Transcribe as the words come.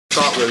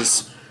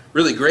was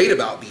really great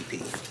about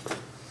BP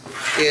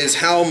is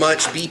how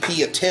much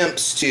BP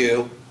attempts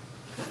to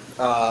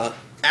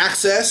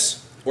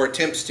access or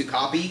attempts to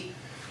copy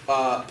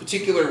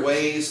particular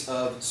ways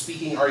of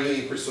speaking,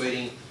 arguing, and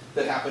persuading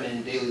that happen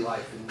in daily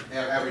life, in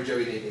average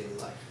everyday daily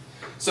life.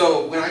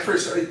 So when I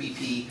first started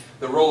BP,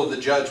 the role of the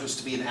judge was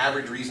to be an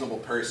average reasonable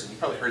person. You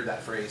probably heard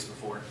that phrase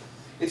before.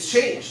 It's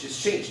changed.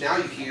 It's changed. Now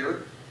you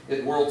hear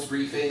at World's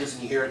briefings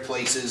and you hear at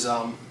places,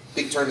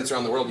 big tournaments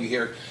around the world, you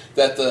hear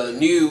that the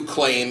new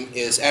claim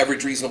is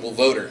average reasonable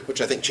voter, which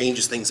I think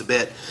changes things a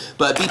bit.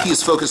 But BP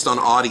is focused on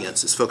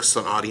audience. It's focused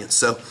on audience.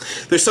 So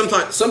there's some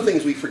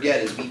things we forget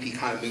as BP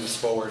kind of moves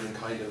forward and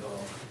kind of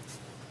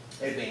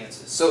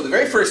advances. So the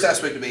very first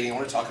aspect of debating I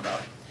want to talk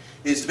about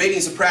is debating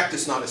is a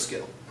practice, not a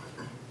skill.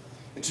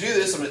 And to do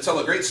this, I'm going to tell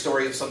a great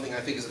story of something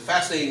I think is a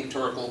fascinating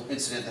rhetorical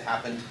incident that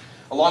happened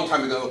a long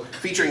time ago,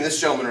 featuring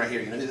this gentleman right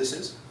here. You know who this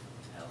is?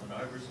 Allen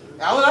Iverson.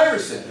 Allen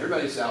Iverson.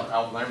 Everybody says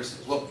Allen Iverson.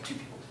 Well, two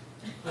people.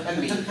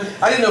 And me.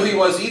 I didn't know who he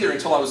was either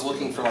until I was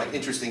looking for like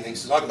interesting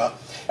things to talk about.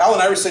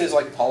 Allen Iverson is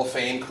like Hall of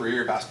Fame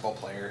career basketball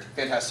player,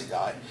 fantastic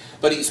guy.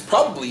 But he's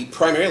probably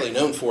primarily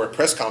known for a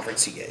press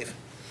conference he gave,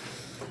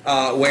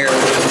 where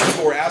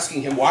people were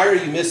asking him, "Why are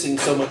you missing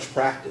so much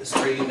practice?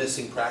 Why are you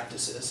missing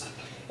practices?"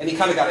 And he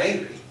kind of got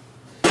angry.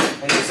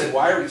 And he said,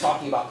 "Why are we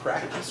talking about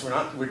practice?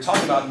 We're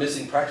talking about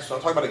missing practice. We're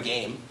not talking about a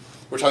game.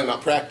 We're talking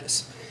about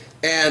practice."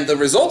 And the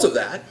result of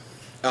that,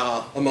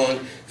 among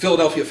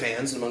Philadelphia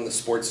fans and among the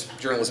sports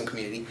journalism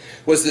community,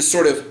 was this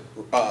sort of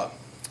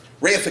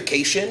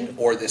reification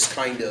or this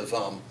kind of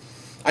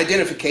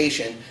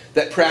identification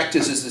that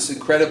practice is this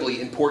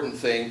incredibly important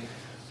thing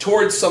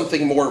towards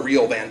something more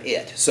real than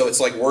it. So it's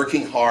like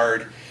working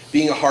hard,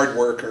 being a hard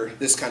worker,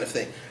 this kind of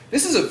thing.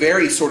 This is a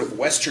very sort of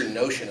Western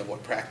notion of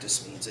what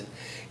practice means. And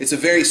it's a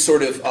very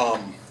sort of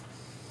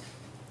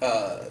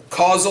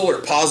causal or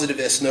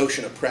positivist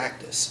notion of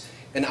practice.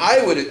 And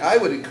I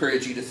would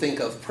encourage you to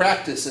think of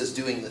practice as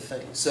doing the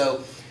thing.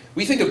 So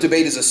we think of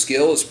debate as a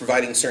skill, as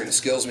providing certain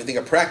skills, and we think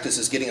of practice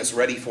as getting us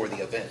ready for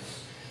the event.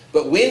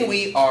 But when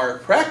we are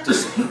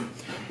practicing,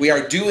 we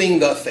are doing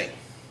the thing.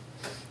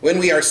 When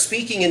we are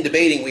speaking and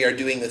debating, we are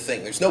doing the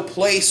thing. There's no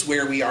place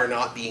where we are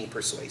not being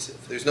persuasive.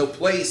 There's no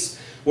place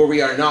where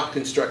we are not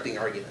constructing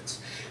arguments.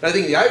 And I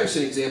think the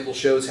Iverson example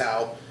shows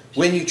how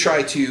when you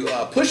try to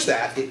push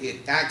that,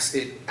 it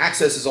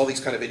accesses all these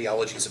kind of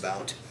ideologies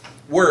about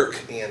work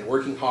and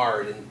working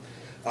hard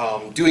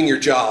and doing your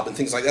job and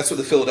things like that. That's what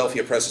the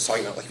Philadelphia press is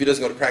talking about. Like if he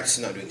doesn't go to practice,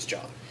 he's not doing his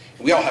job.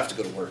 And we all have to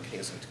go to work. He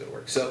doesn't have to go to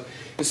work. So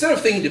instead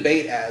of thinking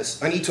debate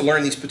as I need to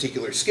learn these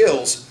particular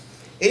skills,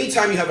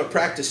 anytime you have a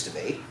practice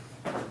debate,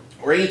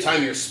 or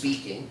anytime you're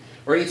speaking,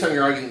 or anytime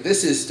you're arguing,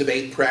 this is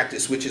debate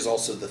practice, which is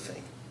also the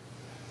thing.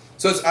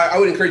 So I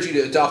would encourage you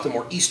to adopt a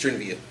more Eastern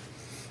view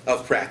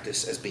of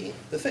practice as being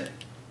the thing.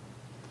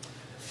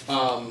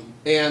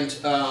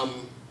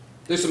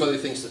 There's some other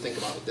things to think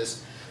about with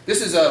this.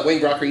 This is Wayne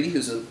Brockreedy,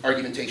 who's an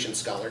argumentation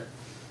scholar.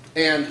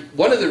 And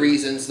one of the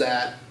reasons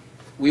that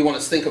we want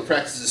to think of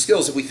practice as a skill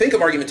is if we think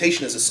of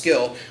argumentation as a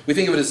skill, we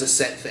think of it as a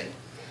set thing,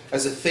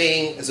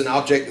 as an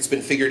object that's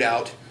been figured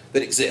out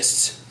that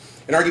exists.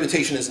 And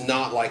argumentation is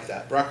not like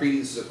that. Brockreedy,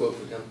 this is a quote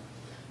from him.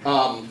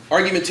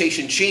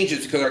 Argumentation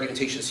changes because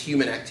argumentation is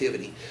human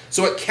activity.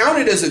 So it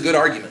counted as a good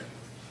argument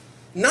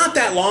not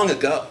that long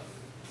ago.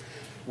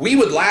 We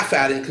would laugh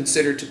at and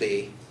consider to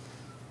be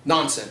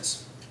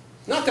nonsense.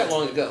 Not that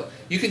long ago.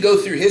 You could go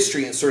through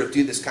history and sort of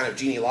do this kind of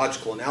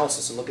genealogical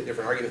analysis and look at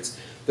different arguments.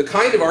 The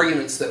kind of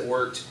arguments that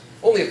worked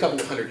only a couple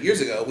of hundred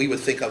years ago, we would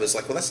think of as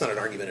like, well, that's not an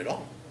argument at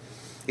all.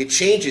 It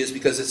changes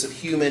because it's a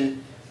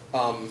human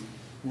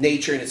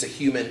nature and it's a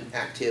human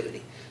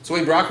activity. So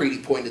Wayne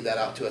Brockreedy pointed that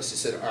out to us. He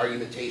said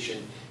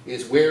argumentation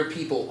is where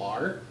people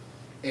are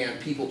and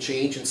people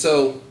change. And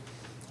so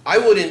I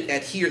wouldn't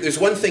adhere. There's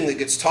one thing that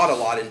gets taught a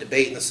lot in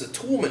debate, and this is the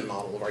Toulmin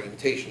model of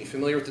argumentation. Are you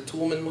familiar with the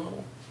Toulmin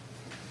model?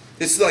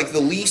 It's like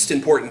the least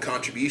important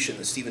contribution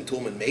that Stephen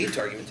Toulmin made to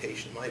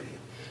argumentation, in my view.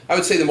 I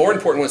would say the more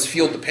important one is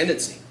field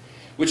dependency,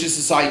 which is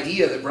this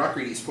idea that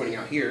Brockreedy is pointing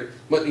out here,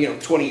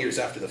 20 years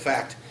after the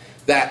fact,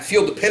 that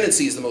field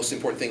dependency is the most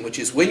important thing, which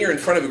is when you're in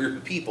front of a group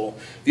of people,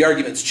 the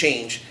arguments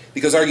change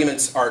because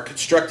arguments are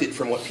constructed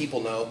from what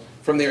people know,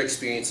 from their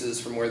experiences,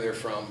 from where they're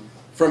from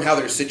how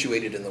they're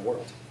situated in the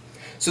world.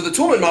 So the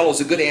Toulmin model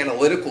is a good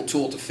analytical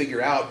tool to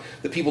figure out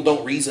that people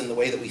don't reason the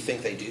way that we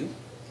think they do.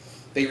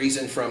 They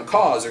reason from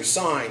cause or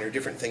sign or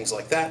different things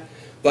like that.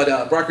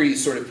 But Brockreedy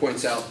sort of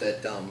points out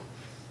that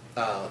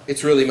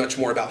it's really much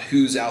more about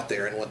who's out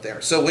there and what they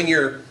are. So when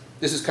you're,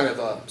 this is kind of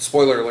a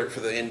spoiler alert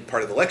for the end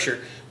part of the lecture,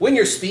 when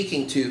you're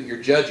speaking to your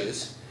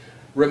judges,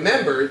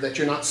 remember that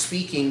you're not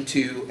speaking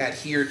to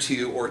adhere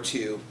to or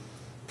to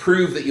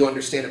prove that you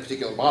understand a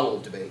particular model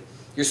of debate.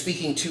 You're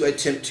speaking to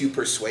attempt to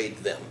persuade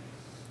them.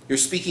 You're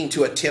speaking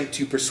to attempt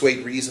to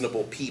persuade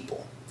reasonable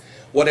people,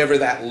 whatever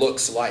that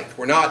looks like.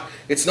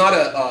 It's not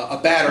a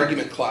bad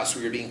argument class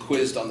where you're being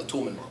quizzed on the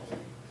Toulmin model.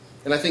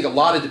 And I think a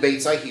lot of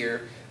debates I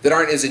hear that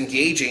aren't as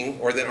engaging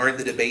or that aren't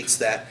the debates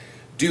that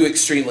do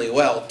extremely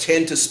well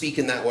tend to speak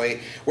in that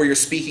way, where you're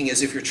speaking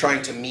as if you're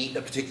trying to meet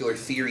a particular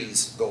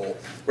theory's goal,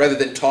 rather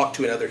than talk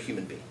to another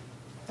human being.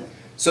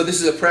 So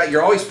this is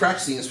you're always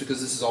practicing this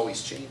because this is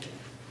always changing.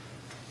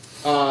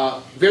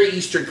 Very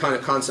Eastern kind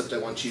of concept I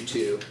want you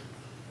to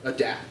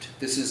adapt.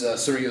 This is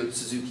Suryo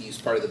Suzuki's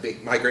part of the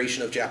big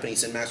migration of Japanese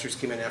zen masters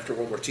came in after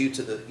World War II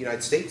to the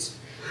United States.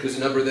 There's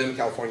a number of them in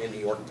California, New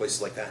York, and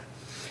places like that.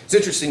 It's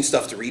interesting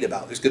stuff to read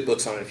about. There's good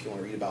books on it if you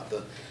want to read about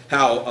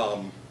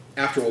how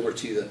after World War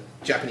II the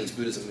Japanese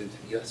Buddhism moved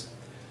to the U.S.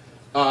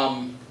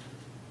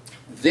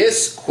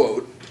 This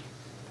quote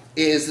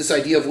is this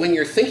idea of when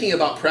you're thinking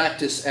about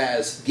practice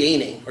as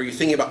gaining, or you're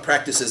thinking about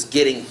practice as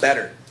getting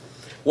better,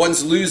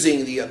 one's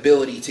losing the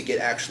ability to get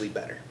actually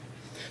better.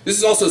 This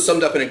is also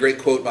summed up in a great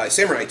quote by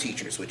samurai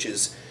teachers, which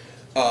is,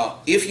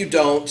 if you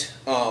don't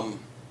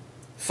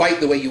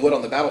fight the way you would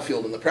on the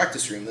battlefield in the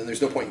practice room, then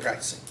there's no point in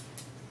practicing.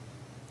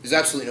 There's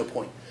absolutely no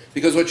point.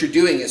 Because what you're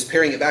doing is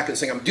paring it back and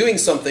saying, I'm doing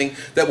something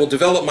that will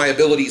develop my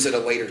abilities at a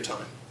later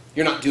time.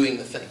 You're not doing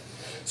the thing.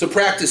 So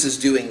practice is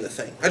doing the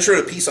thing. I just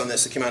wrote a piece on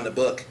this that came out in a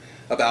book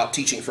about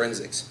teaching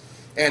forensics.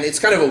 And it's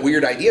kind of a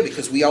weird idea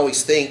because we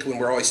always think, when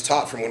we're always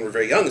taught from when we're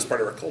very young as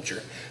part of our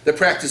culture, that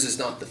practice is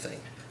not the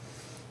thing.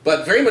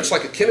 But very much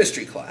like a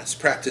chemistry class,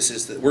 practice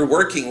is that we're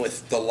working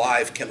with the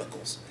live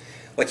chemicals.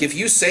 Like if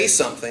you say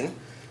something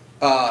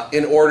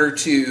in order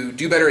to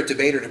do better at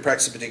debate or to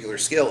practice a particular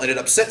skill and it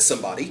upsets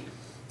somebody,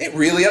 it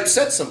really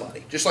upsets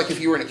somebody. Just like if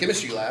you were in a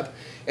chemistry lab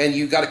and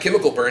you got a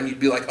chemical burn, you'd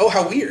be like, oh,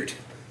 how weird.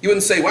 You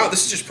wouldn't say, wow,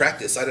 this is just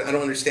practice. I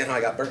don't understand how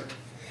I got burned.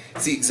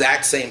 It's the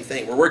exact same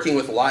thing. We're working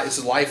with this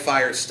is live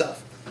fire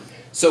stuff.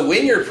 So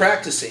when you're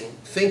practicing,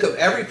 think of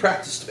every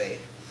practice debate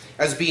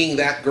as being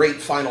that great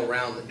final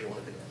round that you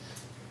want to do.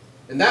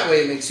 And that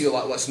way it makes you a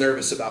lot less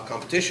nervous about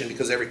competition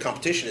because every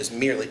competition is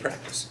merely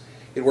practice.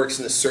 It works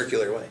in this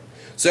circular way.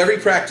 So every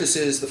practice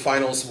is the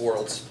finals of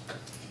worlds.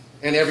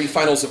 And every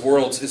finals of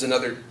worlds is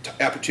another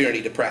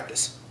opportunity to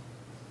practice.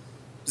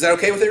 Is that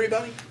okay with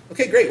everybody?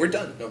 Okay, great, we're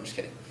done. No, I'm just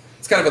kidding.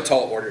 It's kind of a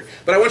tall order.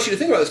 But I want you to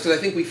think about this because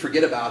I think we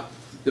forget about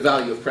the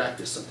value of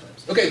practice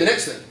sometimes. Okay, the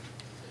next thing.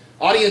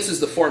 Audience is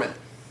the format.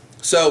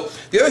 So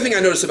the other thing I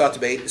notice about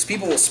debate is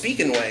people will speak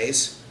in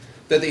ways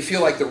that they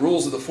feel like the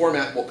rules of the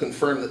format will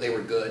confirm that they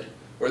were good,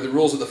 or the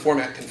rules of the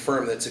format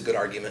confirm that it's a good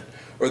argument,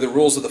 or the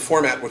rules of the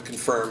format would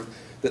confirm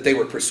that they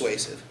were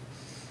persuasive.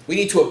 We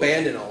need to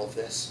abandon all of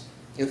this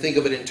and think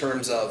of it in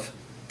terms of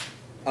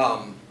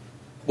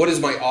what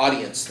does my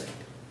audience think?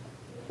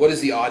 What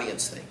does the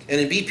audience think? And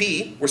in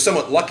BP, we're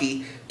somewhat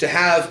lucky to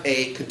have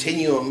a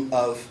continuum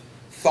of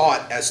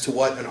thought as to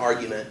what an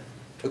argument,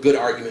 a good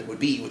argument would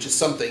be, which is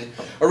something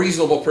a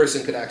reasonable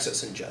person could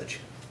access and judge.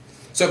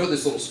 So I put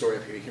this little story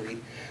up here you can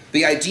read.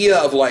 The idea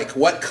of like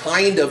what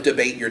kind of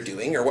debate you're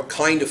doing, or what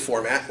kind of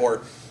format,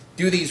 or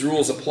do these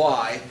rules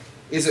apply,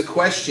 is a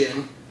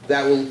question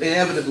that will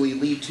inevitably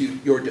lead to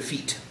your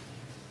defeat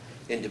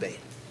in debate.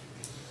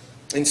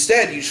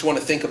 Instead, you just want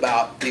to think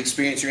about the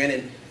experience you're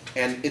in,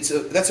 and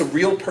that's a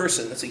real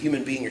person, that's a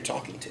human being you're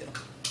talking to.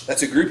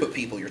 That's a group of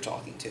people you're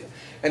talking to.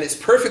 And it's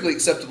perfectly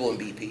acceptable in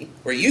BP,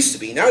 or it used to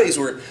be. Nowadays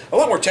we're a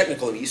lot more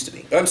technical than we used to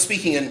be. But I'm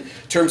speaking in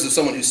terms of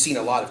someone who's seen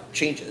a lot of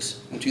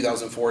changes from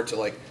 2004 to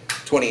like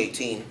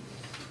 2018.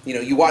 You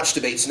know, you watch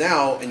debates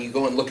now and you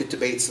go and look at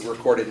debates that were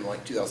recorded in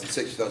like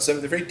 2006,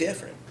 2007, they're very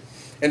different.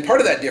 And part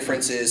of that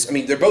difference is, I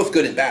mean, they're both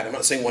good and bad. I'm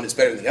not saying one is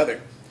better than the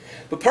other.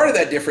 But part of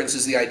that difference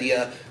is the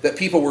idea that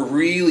people were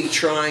really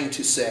trying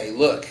to say,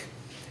 look,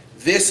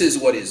 this is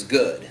what is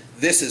good.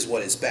 This is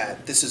what is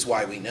bad. This is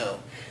why we know.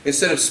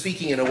 Instead of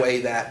speaking in a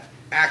way that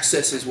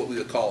accesses what we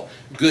would call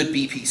good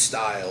BP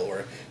style,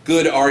 or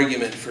good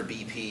argument for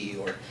BP,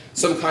 or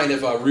some kind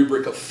of a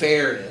rubric of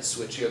fairness,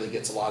 which really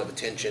gets a lot of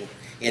attention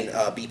in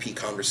BP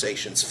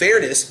conversations.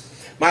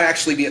 Fairness might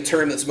actually be a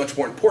term that's much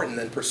more important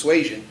than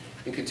persuasion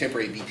in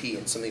contemporary BP,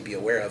 and something to be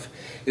aware of,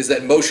 is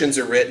that motions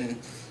are written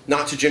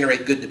not to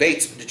generate good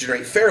debates, but to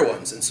generate fair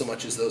ones, in so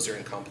much as those are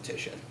in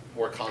competition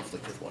or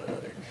conflict with one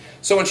another.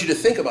 So I want you to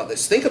think about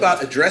this. Think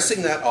about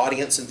addressing that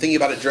audience and thinking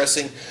about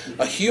addressing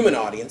a human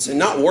audience and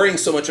not worrying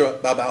so much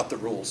about the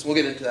rules. We'll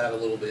get into that a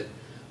little bit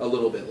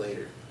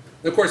later.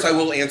 And of course, I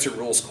will answer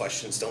rules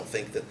questions. Don't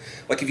think that,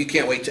 like if you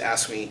can't wait to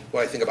ask me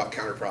what I think about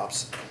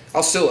counterprops,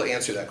 I'll still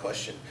answer that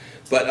question.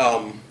 But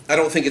I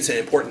don't think it's an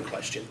important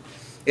question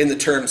in the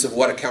terms of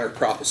what a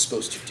counterprop is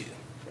supposed to do.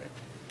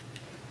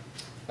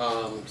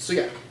 Right? So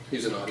yeah,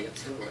 here's an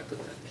audience. Where do I put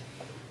that?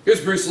 Here's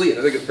Bruce Lee,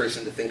 another good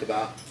person to think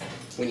about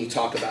when you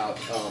talk about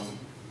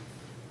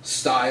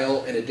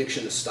style and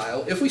addiction to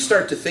style. If we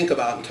start to think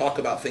about and talk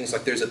about things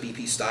like there's a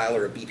BP style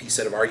or a BP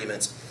set of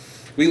arguments,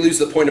 we lose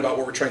the point about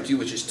what we're trying to do,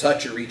 which is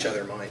touch or reach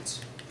other minds.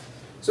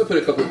 So I'll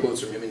put a couple of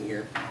quotes from him in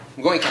here.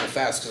 I'm going kind of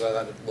fast because I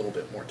had a little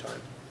bit more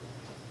time.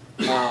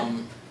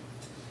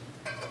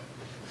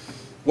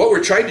 What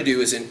we're trying to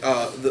do is,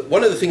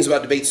 one of the things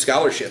about debate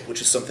scholarship,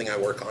 which is something I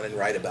work on and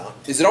write about,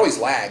 is it always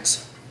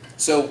lags.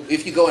 So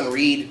if you go and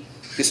read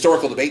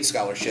historical debate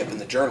scholarship in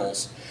the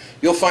journals,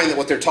 you'll find that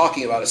what they're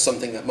talking about is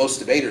something that most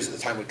debaters at the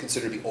time would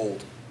consider to be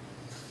old.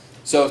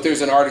 So if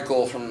there's an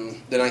article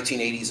from the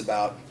 1980s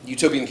about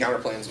utopian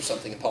counterplans or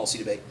something in policy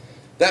debate.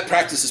 That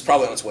practice is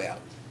probably on its way out,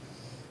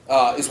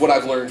 is what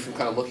I've learned from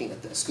kind of looking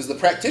at this. Because the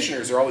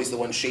practitioners are always the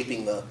ones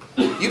shaping the...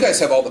 You guys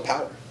have all the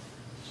power.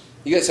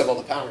 You guys have all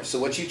the power. So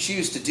what you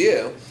choose to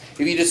do, if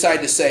you decide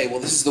to say, well,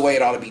 this is the way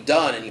it ought to be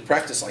done, and you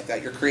practice like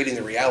that, you're creating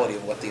the reality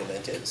of what the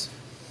event is.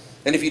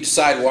 And if you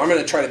decide, well, I'm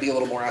going to try to be a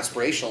little more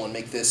aspirational and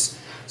make this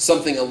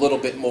something a little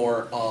bit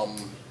more...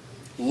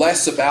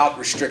 less about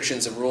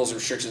restrictions and rules,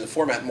 restrictions and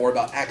format, more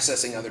about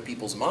accessing other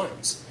people's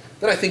minds,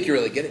 then I think you're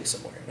really getting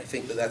somewhere. And I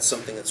think that that's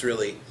something that's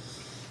really,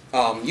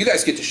 you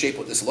guys get to shape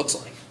what this looks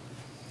like.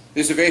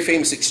 There's a very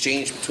famous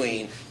exchange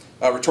between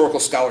rhetorical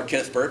scholar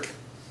Kenneth Burke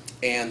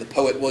and the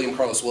poet William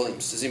Carlos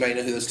Williams. Does anybody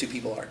know who those two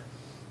people are,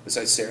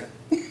 besides Sarah?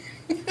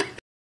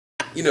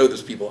 You know who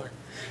those people are.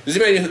 Does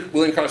anybody know who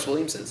William Carlos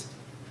Williams is?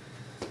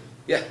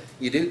 Yeah,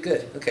 you do?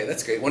 Good. Okay,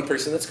 that's great. One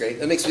person, that's great.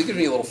 That gives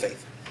me a little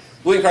faith.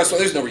 William Carlos,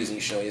 there's no reason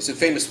you should know. He's a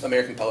famous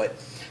American poet.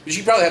 But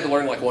you probably had to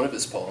learn like one of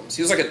his poems.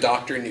 He was like a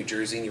doctor in New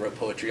Jersey, and he wrote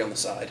poetry on the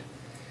side.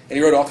 And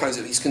he wrote all kinds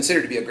of, he's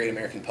considered to be a great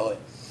American poet.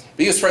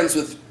 But he was friends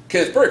with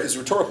Kenneth Burke, his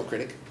rhetorical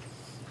critic.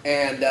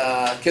 And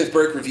Kenneth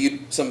Burke reviewed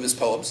some of his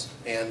poems,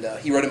 and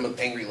he wrote him an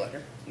angry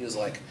letter. He was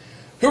like,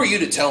 who are you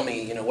to tell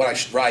me, what I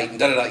should write, and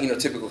da-da-da,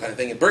 typical kind of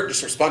thing. And Burke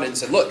just responded and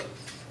said, look,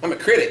 I'm a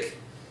critic.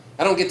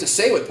 I don't get to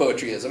say what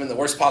poetry is. I'm in the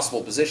worst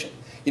possible position.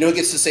 You know who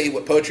gets to say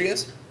what poetry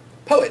is?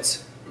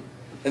 Poets.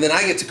 And then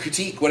I get to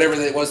critique whatever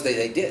it was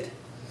they did.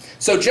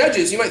 So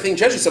judges, you might think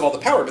judges have all the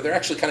power, but they're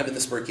actually kind of in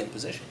this Burkean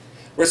position.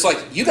 Where it's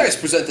like, you guys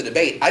present the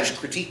debate, I just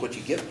critique what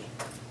you give me.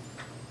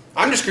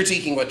 I'm just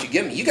critiquing what you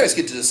give me. You guys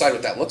get to decide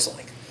what that looks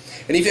like.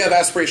 And if you have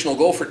aspirational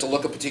goal for it to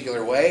look a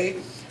particular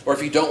way, or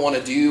if you don't want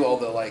to do all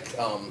the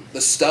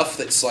the stuff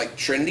that's like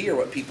trendy or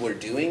what people are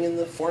doing in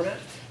the format,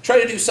 try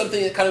to do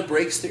something that kind of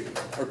breaks through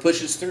or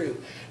pushes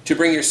through to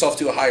bring yourself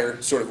to a higher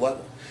sort of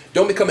level.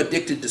 Don't become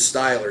addicted to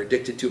style or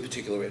addicted to a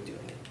particular way of doing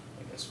it.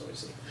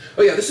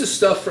 Oh yeah, this is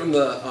stuff from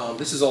the,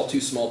 this is all too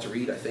small to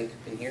read, I think,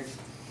 in here.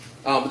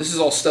 But this is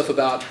all stuff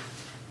about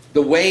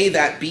the way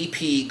that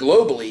BP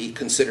globally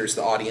considers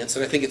the audience,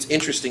 and I think it's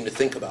interesting to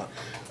think about.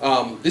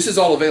 This is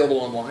all available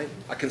online.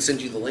 I can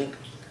send you the link.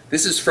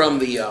 This is from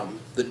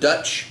the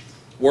Dutch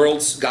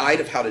World's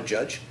Guide of How to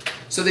Judge.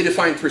 So they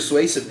define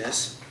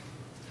persuasiveness,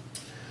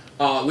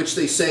 which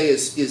they say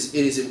it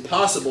is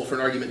impossible for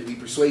an argument to be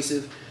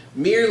persuasive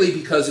merely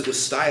because it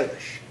was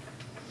stylish,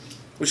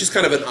 which is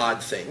kind of an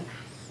odd thing.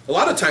 A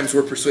lot of times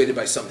we're persuaded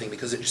by something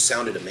because it just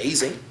sounded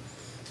amazing.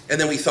 And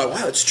then we thought,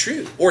 wow, it's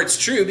true. Or it's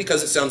true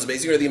because it sounds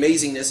amazing, or the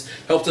amazingness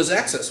helped us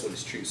access what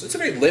is true. So it's a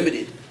very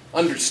limited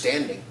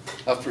understanding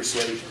of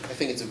persuasion. I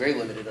think it's a very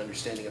limited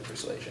understanding of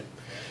persuasion.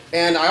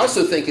 And I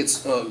also think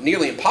it's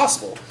nearly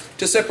impossible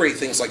to separate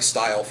things like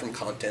style from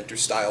content or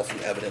style from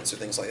evidence or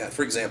things like that.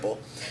 For example,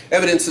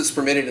 evidence that's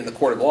permitted in the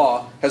court of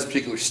law has a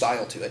particular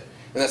style to it.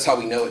 And that's how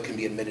we know it can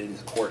be admitted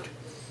into court.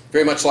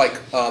 Very much like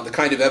the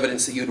kind of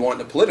evidence that you'd want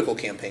in a political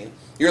campaign.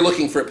 You're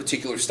looking for a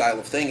particular style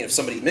of thing, and if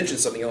somebody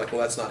mentions something, you're like,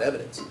 well, that's not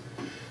evidence.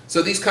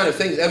 So these kind of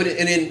things, evident,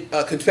 and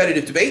in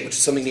competitive debate, which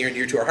is something near and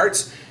dear to our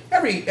hearts,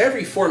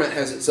 every format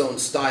has its own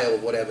style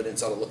of what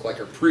evidence ought to look like,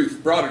 or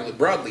proof,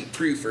 broadly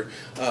proof, or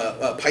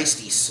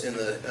pistis in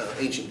the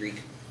ancient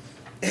Greek.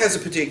 It has a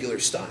particular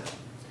style.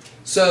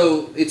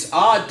 So it's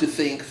odd to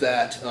think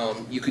that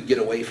you could get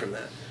away from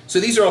that. So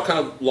these are all kind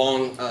of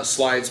long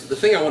slides, but the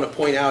thing I want to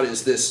point out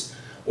is this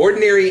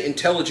ordinary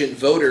intelligent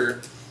voter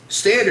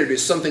standard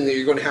is something that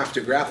you're going to have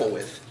to grapple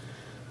with.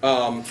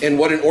 And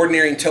what an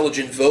ordinary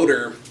intelligent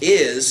voter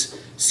is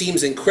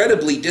seems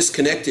incredibly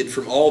disconnected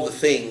from all the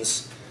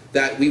things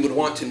that we would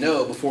want to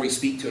know before we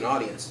speak to an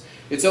audience.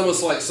 It's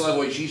almost like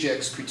Slavoj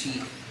Žižek's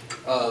critique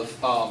of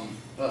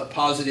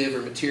positive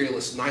or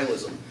materialist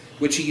nihilism,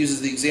 which he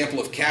uses the example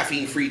of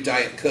caffeine-free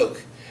Diet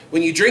Coke.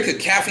 When you drink a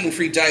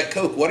caffeine-free Diet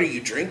Coke, what are you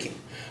drinking?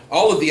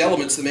 All of the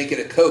elements that make it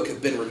a Coke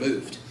have been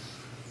removed.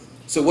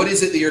 So what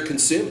is it that you're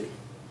consuming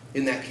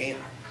in that can?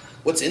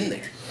 What's in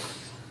there?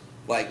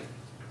 Like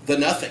the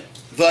nothing.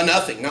 The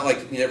nothing. Not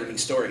like you never need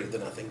story of the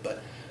nothing,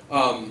 but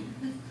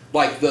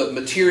like the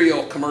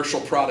material commercial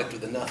product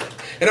of the nothing.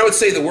 And I would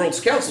say the World's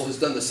Council has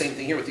done the same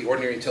thing here with the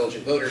ordinary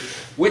intelligent voter,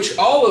 which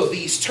all of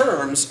these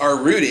terms are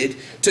rooted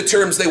to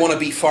terms they want to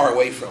be far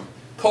away from.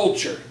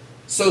 Culture,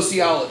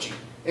 sociology,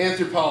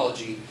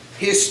 anthropology,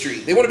 history.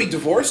 They want to be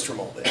divorced from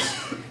all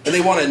this. And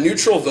they want a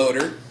neutral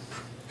voter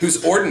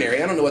who's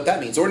ordinary. I don't know what that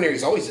means. Ordinary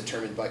is always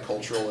determined by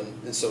cultural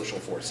and social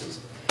forces.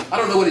 I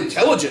don't know what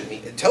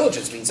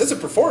intelligence means. That's a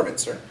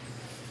performance, right?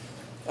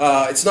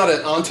 It's not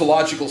an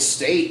ontological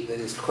state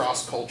that is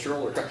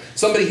cross-cultural. Or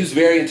somebody who's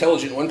very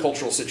intelligent in one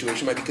cultural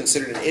situation might be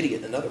considered an idiot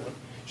in another one,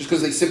 just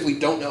because they simply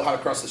don't know how to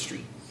cross the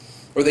street,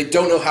 or they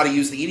don't know how to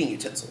use the eating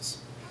utensils.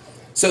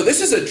 So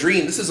this is a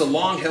dream. This is a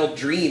long-held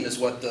dream, is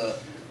what the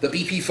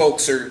BP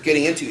folks are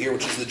getting into here,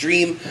 which is the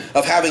dream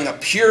of having a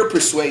pure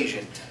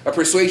persuasion, a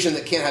persuasion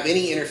that can't have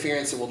any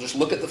interference and will just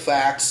look at the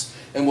facts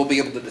and will be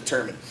able to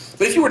determine.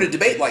 But if you were to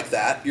debate like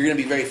that, you're going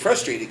to be very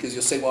frustrated because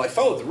you'll say, well, I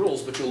followed the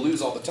rules, but you'll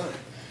lose all the time.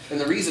 And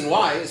the reason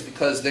why is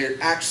because they're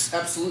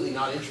absolutely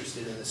not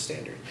interested in this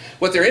standard.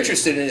 What they're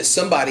interested in is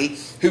somebody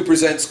who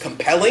presents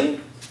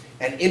compelling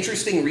and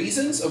interesting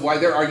reasons of why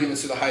their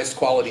arguments are the highest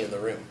quality in the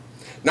room.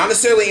 Not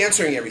necessarily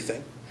answering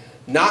everything,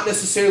 not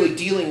necessarily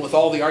dealing with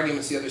all the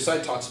arguments the other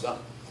side talks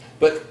about,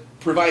 but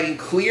providing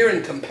clear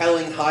and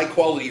compelling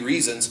high-quality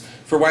reasons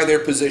for why their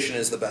position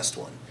is the best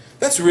one.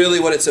 That's really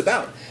what it's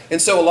about.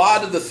 And so a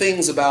lot of the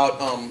things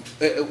about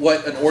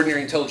what an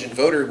ordinary intelligent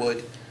voter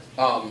would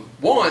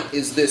want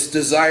is this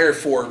desire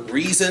for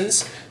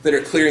reasons that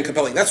are clear and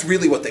compelling. That's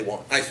really what they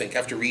want, I think,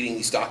 after reading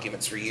these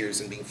documents for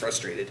years and being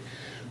frustrated.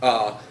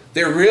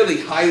 They're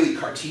really highly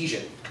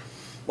Cartesian.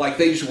 Like,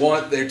 they just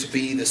want there to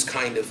be this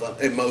kind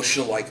of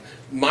emotional, like,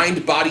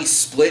 mind-body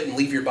split and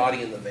leave your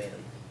body in the van.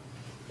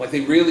 Like,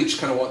 they really just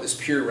kind of want this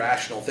pure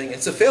rational thing.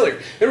 It's a failure.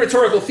 And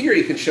rhetorical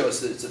theory can show us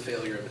that it's a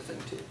failure of a thing,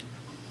 too.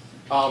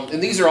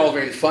 And these are all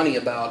very funny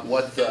about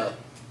what the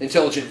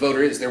intelligent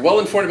voter is. They're well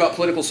informed about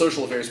political,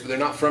 social affairs, but they're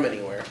not from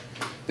anywhere.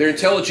 They're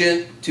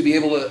intelligent to be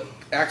able to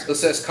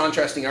assess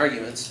contrasting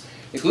arguments,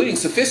 including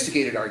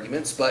sophisticated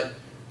arguments, but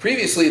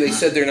previously they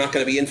said they're not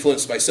going to be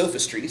influenced by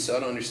sophistry, so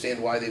I don't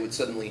understand why they would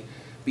suddenly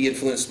be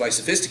influenced by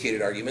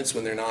sophisticated arguments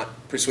when they're not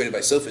persuaded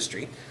by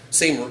sophistry.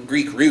 Same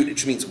Greek root,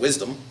 which means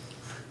wisdom.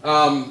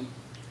 And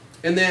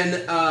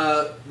then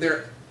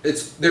they're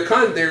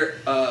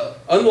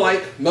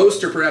unlike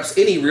most or perhaps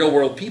any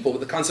real-world people, but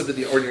the concept of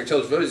the ordinary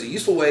intelligent voter is a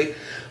useful way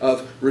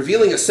of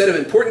revealing a set of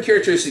important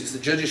characteristics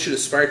that judges should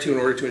aspire to in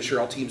order to ensure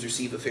all teams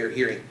receive a fair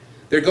hearing.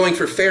 They're going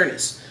for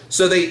fairness.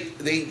 So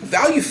they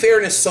value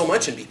fairness so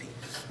much in BP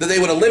that they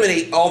would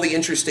eliminate all the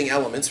interesting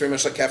elements, very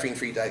much like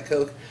caffeine-free Diet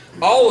Coke,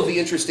 all of the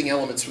interesting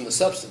elements from the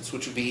substance,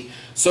 which would be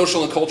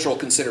social and cultural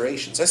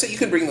considerations. I say you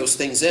can bring those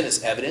things in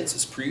as evidence,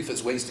 as proof,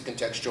 as ways to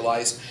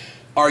contextualize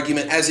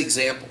argument, as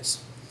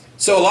examples.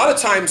 So a lot of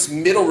times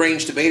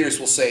middle-range debaters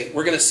will say,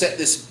 we're going to set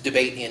this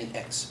debate in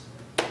X.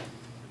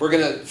 We're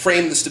going to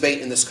frame this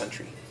debate in this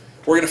country.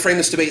 We're going to frame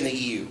this debate in the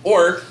EU.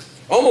 Or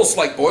almost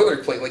like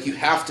boilerplate, like you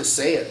have to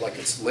say it, like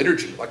it's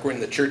liturgy, like we're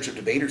in the church of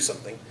debate or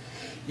something.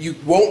 You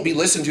won't be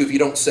listened to if you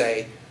don't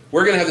say,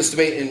 we're going to have this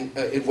debate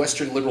in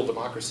Western liberal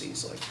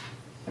democracies. Like,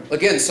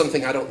 again,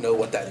 something I don't know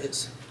what that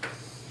is.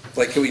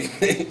 Like, can we,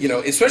 you know,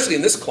 especially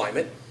in this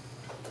climate,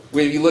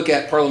 when you look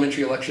at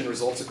parliamentary election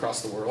results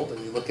across the world,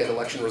 and you look at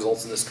election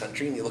results in this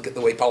country, and you look at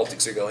the way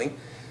politics are going,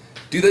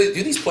 do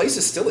these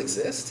places still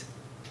exist?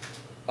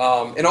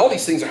 And all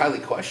these things are highly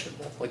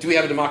questionable. Like, do we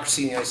have a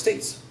democracy in the United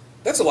States?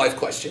 That's a live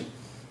question.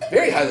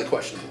 Very highly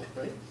questionable,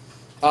 right?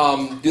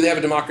 Do they have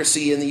a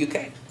democracy in the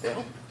UK?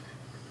 No.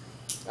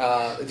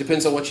 It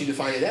depends on what you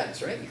define it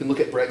as, right? You can look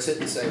at Brexit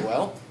and say,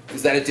 well,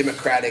 is that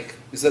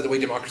the way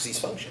democracies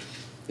function?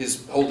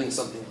 Is holding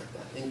something like that?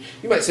 And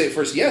you might say at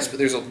first, yes, but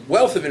there's a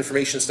wealth of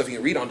information and stuff you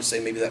can read on to say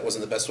maybe that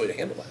wasn't the best way to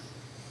handle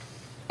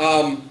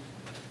that.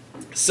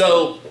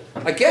 So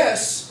I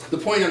guess the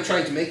point I'm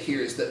trying to make here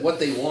is that what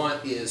they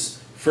want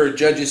is for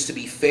judges to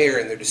be fair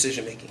in their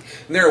decision making.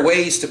 And there are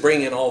ways to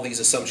bring in all these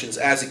assumptions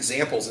as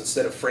examples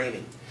instead of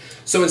framing.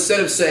 So instead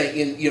of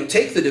saying, you know,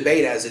 take the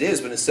debate as it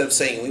is, but instead of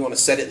saying we want to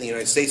set it in the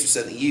United States or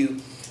set it in the EU,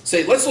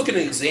 say let's look at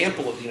an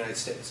example of the United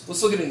States.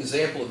 Let's look at an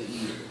example of the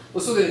EU.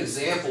 Let's look at an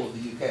example of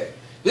the UK.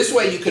 This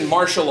way you can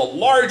marshal a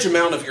large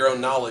amount of your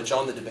own knowledge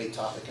on the debate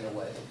topic in a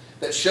way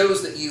that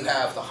shows that you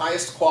have the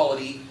highest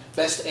quality,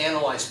 best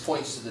analyzed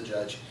points to the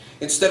judge,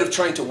 instead of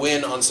trying to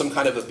win on some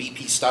kind of a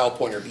BP style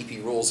point or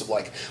BP rules of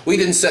like, we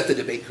didn't set the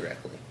debate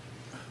correctly.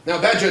 Now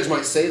a bad judge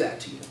might say that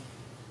to you,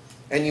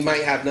 and you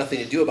might have nothing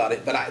to do about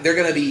it, but they're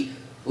going to be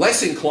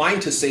less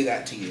inclined to say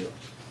that to you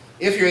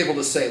if you're able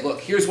to say, look,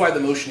 here's why the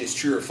motion is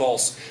true or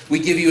false. We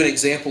give you an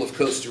example of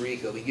Costa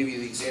Rica. We give you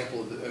the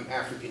example of the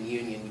African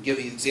Union. We give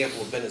you the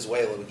example of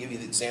Venezuela. We give you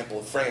the example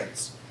of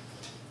France.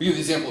 We give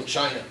you the example of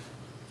China.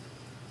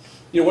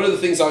 You know, one of the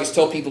things I always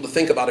tell people to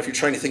think about if you're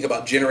trying to think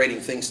about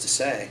generating things to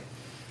say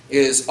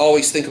is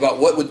always think about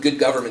what would good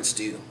governments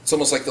do. It's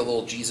almost like the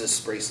little Jesus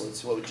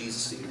bracelets. What would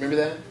Jesus do? Remember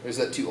that? Or is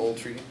that too old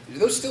for you? Are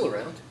those still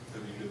around?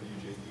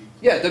 WWJD.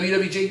 Yeah,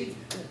 WWJD.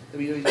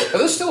 Are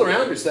those still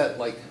around, or is that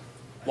like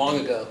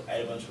long ago? I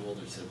had a bunch of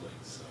older siblings,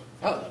 so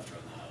I left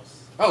around the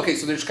house. Oh, okay,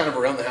 so they're just kind of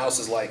around the house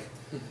as like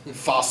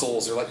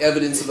fossils or like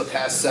evidence of the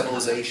past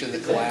civilization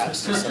that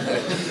collapsed or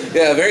something.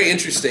 Yeah, very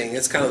interesting.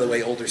 It's kind of the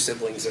way older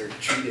siblings are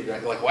treated,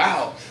 right? Like,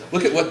 wow,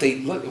 look at what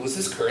look. Was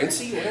this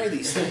currency? What are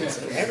these things?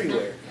 They're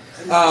everywhere.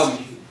 Huh?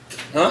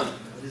 What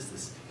is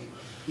this?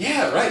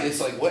 Yeah, right.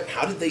 It's like, what?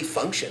 How did they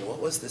function? What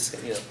was this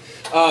thing? You know,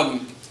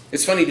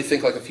 it's funny to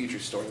think like a future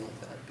story like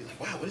that. Be like,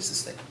 wow, what is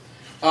this thing?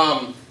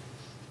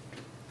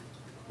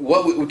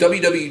 What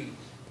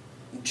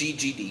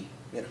WWGGD?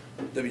 You know,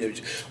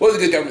 WWG. What do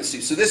the good governments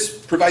do? So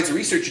this provides a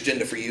research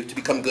agenda for you to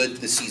become good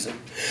this season,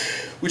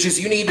 which is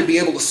you need to be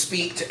able to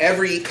speak to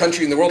every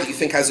country in the world that you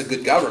think has a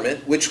good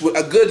government, which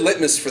a good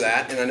litmus for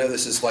that, and I know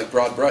this is like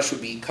broad brush,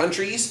 would be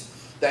countries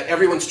that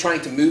everyone's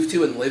trying to move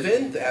to and live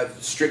in that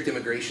have strict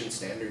immigration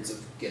standards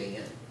of getting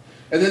in.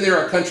 And then there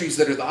are countries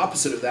that are the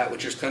opposite of that,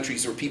 which is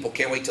countries where people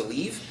can't wait to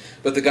leave,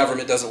 but the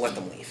government doesn't let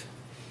them leave.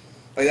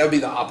 Like, that would be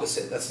the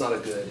opposite. That's not a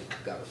good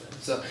government.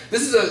 So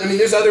this is I mean,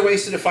 there's other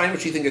ways to define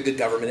what you think a good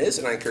government is,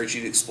 and I encourage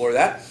you to explore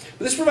that.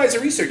 But this provides a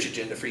research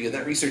agenda for you, and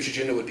that research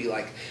agenda would be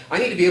like, I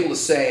need to be able to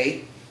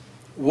say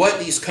what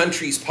these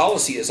countries'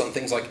 policy is on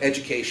things like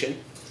education,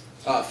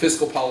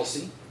 fiscal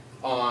policy,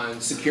 on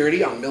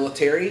security, on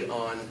military,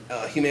 on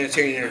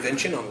humanitarian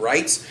intervention, on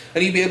rights. I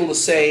need to be able to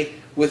say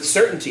with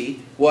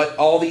certainty what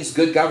all these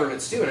good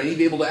governments do, and I need to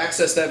be able to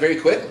access that very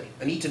quickly.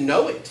 I need to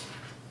know it.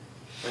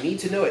 I need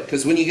to know it,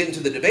 because when you get into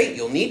the debate,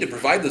 you'll need to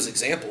provide those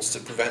examples to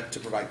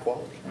provide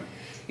quality.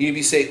 You need to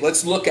be say,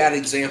 let's look at an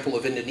example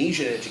of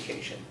Indonesian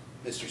education,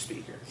 Mr.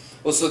 Speaker.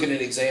 Let's look at an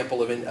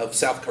example of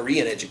South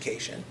Korean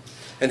education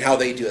and how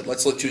they do it.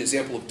 Let's look to an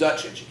example of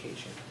Dutch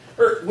education.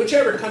 Or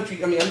whichever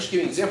country, I mean, I'm just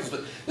giving examples,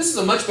 but this is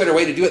a much better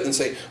way to do it than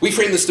say, we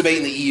frame this debate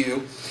in the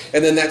EU,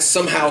 and then that's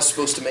somehow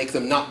supposed to make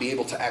them not be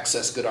able to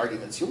access good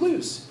arguments. You'll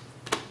lose.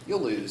 You'll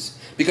lose.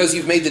 Because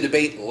you've made the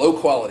debate low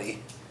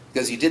quality,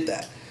 because you did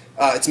that.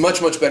 It's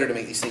much, much better to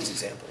make these things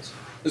examples.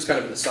 This is kind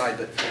of an aside,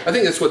 but I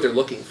think that's what they're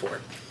looking for.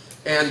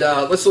 And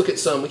let's look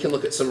at we can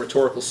look at some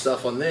rhetorical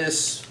stuff on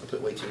this. I'll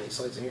put way too many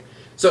slides in here.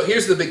 So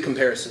here's the big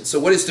comparison. So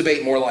what is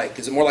debate more like?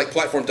 Is it more like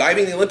platform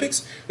diving in the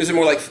Olympics, or is it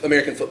more like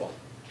American football?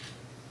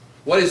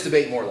 What is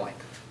debate more like?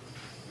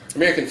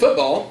 American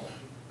football,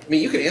 I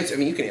mean, you can answer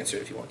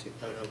it if you want to.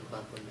 I don't know,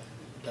 platform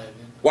diving.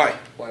 Why?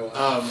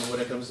 When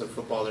it comes to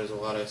football, there's a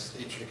lot of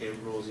intricate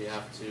rules you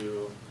have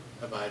to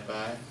abide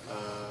by.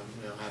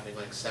 Having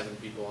like 7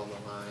 people on the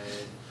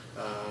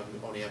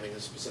line, only having a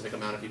specific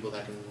amount of people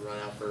that can run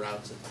out for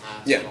routes at the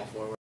pass, yeah. Ball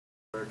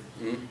forward,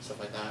 stuff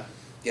like that.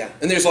 Yeah,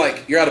 and there's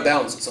you're out of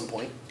bounds at some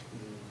point,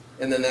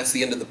 and then that's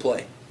the end of the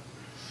play.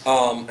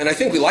 And I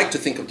think we like to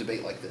think of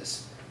debate like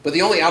this. But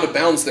the only out of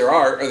bounds there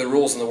are the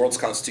rules in the world's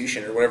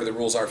constitution, or whatever the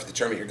rules are for the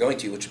tournament you're going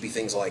to, which would be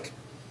things like,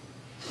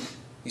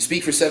 you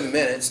speak for 7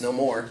 minutes, no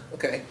more.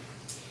 Okay,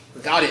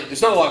 got it.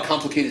 There's not a lot of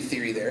complicated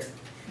theory there.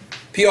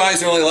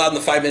 POIs are only allowed in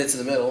the 5 minutes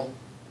in the middle.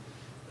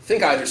 I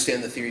think I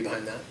understand the theory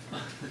behind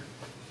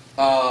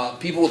that.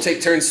 People will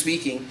take turns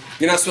speaking.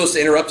 You're not supposed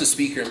to interrupt a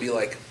speaker and be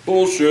like,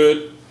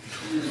 bullshit.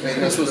 Right?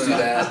 You're not supposed to do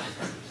that.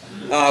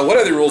 What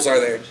other rules are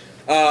there?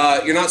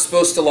 You're not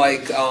supposed to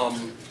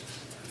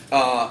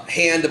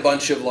hand a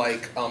bunch of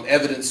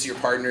evidence to your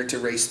partner to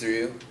race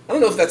through. I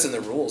don't know if that's in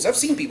the rules. I've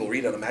seen people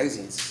read out of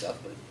magazines and stuff,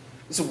 but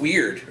it's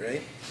weird,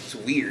 right? It's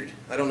weird.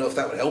 I don't know if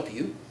that would help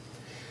you.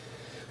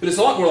 But it's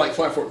a lot more like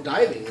platform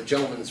diving. The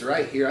gentleman's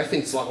right here. I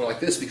think it's a lot more like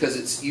this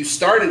because you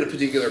start at a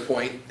particular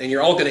point and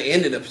you're all going to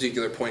end at a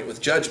particular point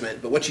with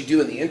judgment, but what you do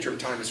in the interim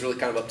time is really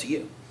kind of up to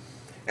you.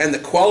 And the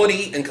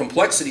quality and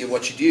complexity of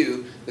what you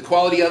do, the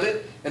quality of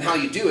it and how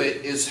you do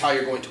it is how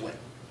you're going to win.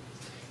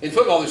 In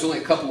football, there's only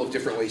a couple of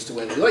different ways to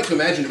win. We like to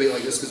imagine debate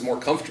like this because it's more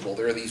comfortable.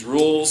 There are these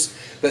rules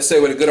that say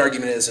what a good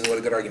argument is and what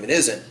a good argument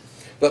isn't.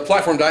 But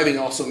platform diving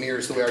also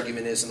mirrors the way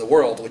argument is in the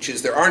world, which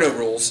is there are no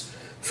rules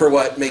for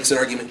what makes an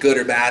argument good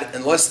or bad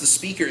unless the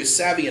speaker is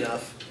savvy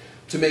enough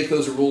to make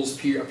those rules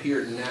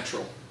appear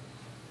natural.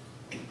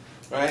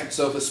 Right?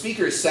 So if a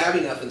speaker is savvy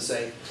enough and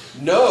say,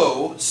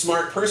 no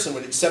smart person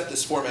would accept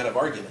this format of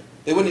argument.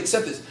 They wouldn't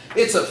accept this.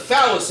 It's a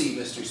fallacy,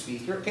 Mr.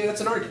 Speaker. Okay,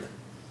 that's an argument.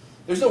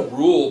 There's no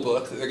rule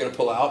book that they're going to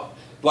pull out,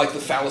 like the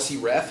fallacy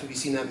ref. Have you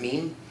seen that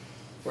meme?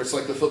 Where it's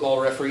like the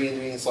football referee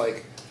and it's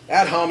like,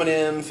 ad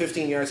hominem,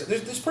 15 yards.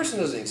 This person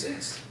doesn't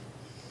exist.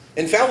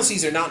 And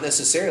fallacies are not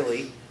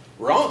necessarily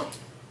wrong.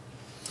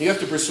 You have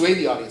to persuade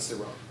the audience they're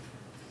wrong.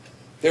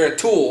 They're a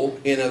tool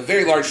in a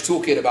very large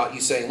toolkit about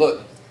you saying,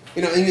 look,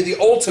 and the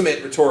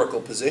ultimate rhetorical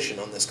position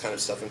on this kind of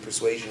stuff in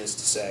persuasion is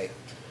to say,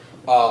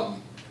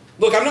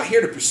 look, I'm not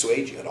here to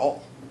persuade you at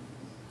all.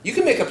 You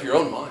can make up your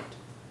own mind.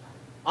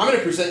 I'm going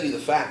to present you the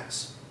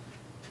facts.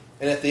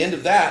 And at the end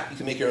of that, you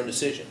can make your own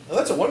decision. Now,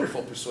 that's a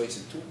wonderful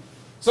persuasive tool.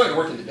 It's not going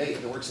to work in debate,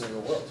 but it works in the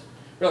real world.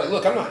 You're like,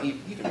 look, you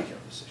can make your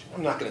own decision.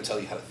 I'm not going to tell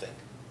you how to think.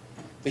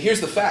 But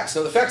here's the facts.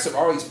 Now, the facts have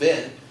always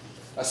been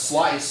a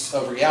slice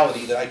of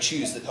reality that I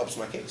choose that helps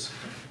my case.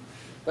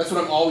 That's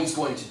what I'm always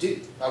going to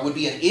do. I would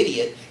be an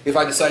idiot if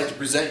I decided to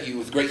present you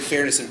with great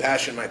fairness and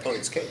passion my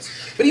opponent's case.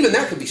 But even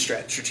that could be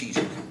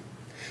strategic.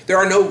 There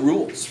are no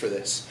rules for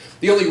this.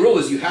 The only rule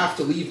is you have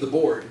to leave the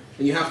board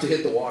and you have to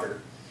hit the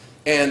water.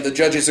 And the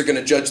judges are going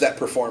to judge that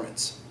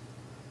performance.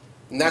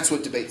 And that's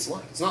what debate's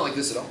like. It's not like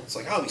this at all. It's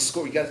like, oh, we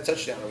scored, we got a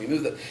touchdown, or we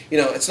moved the...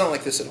 it's not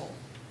like this at all.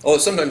 Although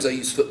sometimes I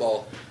use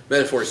football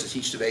metaphors to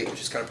teach debate,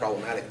 which is kind of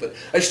problematic. But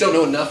I just don't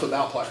know enough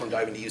about platform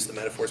diving to use the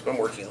metaphors. But I'm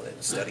working on it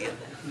and study it,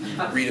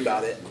 read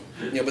about it.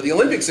 But the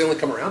Olympics, they only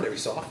come around every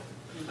so often.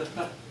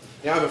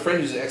 I have a friend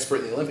who's an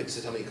expert in the Olympics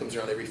to tell me it comes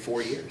around every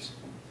 4 years.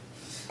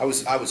 I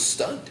was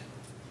stunned.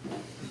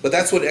 But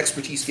that's what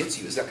expertise gets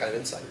you, is that kind of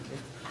insight.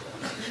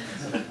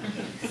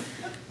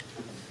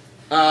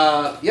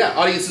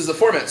 Audience is the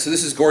format. So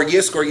this is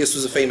Gorgias. Gorgias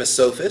was a famous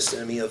sophist,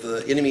 enemy of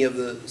the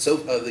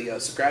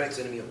Socratics,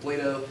 enemy of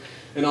Plato,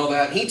 and all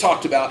that. And he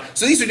talked about,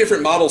 so these are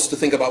different models to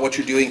think about what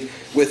you're doing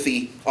with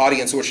the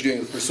audience and what you're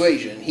doing with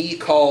persuasion. He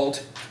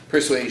called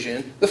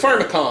persuasion the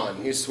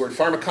pharmakon. Here's the word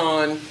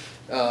pharmakon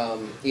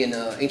in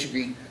ancient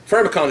Greek.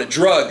 Pharmakon, a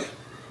drug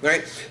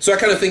right? So I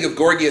kind of think of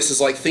Gorgias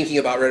as like thinking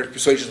about rhetoric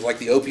persuasion as like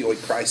the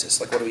opioid crisis.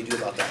 Like, what do we do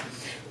about that?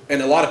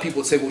 And a lot of people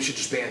would say, well, we should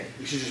just ban it.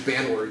 We should just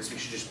ban words. We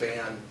should just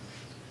ban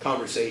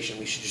conversation.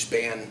 We should just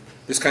ban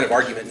this kind of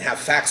argument and have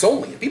facts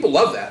only. And people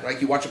love that. Like,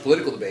 you watch a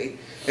political debate,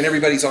 and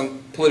everybody's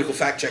on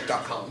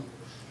politicalfactcheck.com.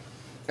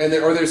 And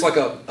there's like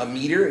a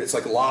meter, and it's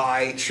like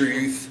lie,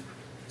 truth.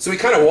 So we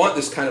kind of want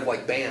this kind of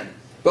like ban.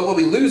 But what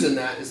we lose in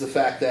that is the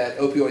fact that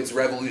opioids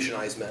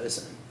revolutionize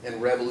medicine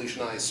and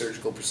revolutionize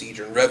surgical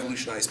procedure and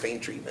revolutionize pain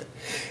treatment.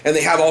 And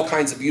they have all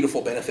kinds of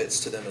beautiful benefits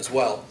to them as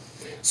well.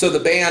 So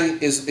the ban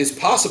is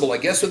possible, I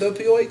guess, with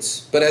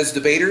opioids. But as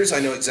debaters, I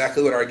know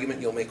exactly what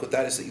argument you'll make with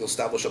that is that you'll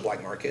establish a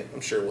black market.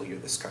 I'm sure we'll hear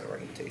this kind of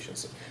argumentation.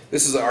 So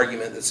this is an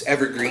argument that's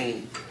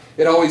evergreen.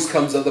 It always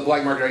comes up. The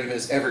black market argument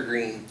is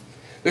evergreen.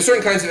 There's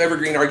certain kinds of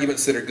evergreen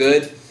arguments that are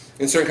good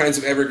and certain kinds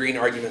of evergreen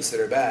arguments that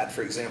are bad.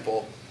 For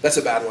example, that's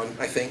a bad one,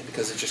 I think,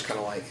 because it's just kind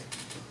of like,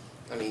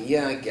 I mean,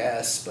 yeah, I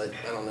guess, but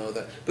I don't know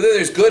that. But then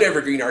there's good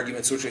evergreen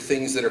arguments, which are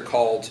things that are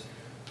called,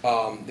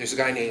 there's a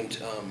guy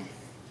named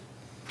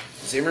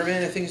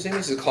Zimmerman, I think his name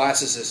is, a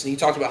classicist, and he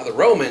talked about how the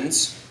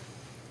Romans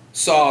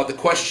saw the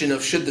question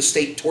of should the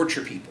state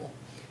torture people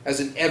as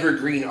an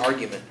evergreen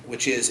argument,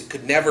 which is it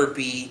could never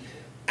be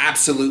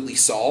absolutely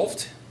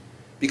solved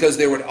because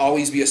there would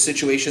always be a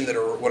situation that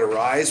would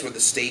arise where the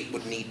state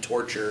would need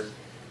torture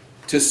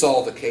to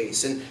solve the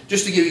case. And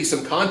just to give you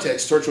some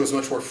context, torture was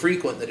much more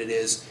frequent than it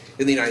is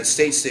in the United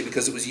States today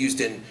because it was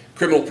used in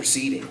criminal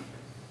proceeding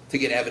to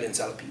get evidence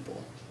out of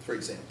people, for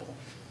example.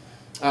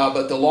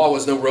 But the law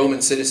was no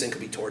Roman citizen could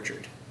be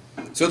tortured.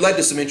 So it led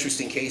to some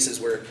interesting cases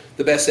where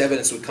the best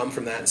evidence would come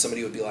from that and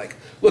somebody would be like,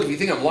 look, if you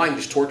think I'm lying,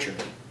 just torture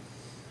me.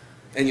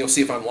 And you'll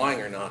see if I'm lying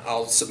or not.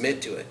 I'll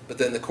submit to it. But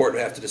then the court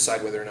would have to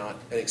decide whether or not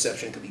an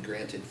exception could be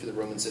granted for the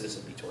Roman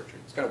citizen to be tortured.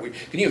 It's kind of weird.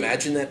 Can you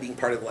imagine that being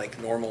part of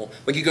like normal,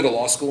 like you go to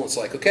law school and it's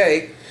like,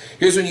 okay,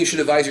 here's when you should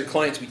advise your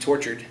client to be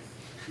tortured.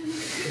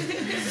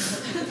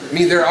 I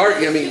mean, there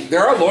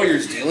are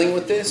lawyers dealing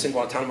with this in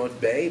Guantanamo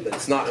Bay, but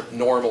it's not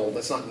normal.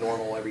 That's not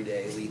normal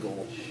everyday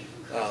legal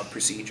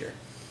procedure.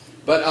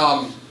 But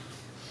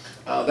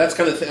that's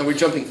kind of thing. And we're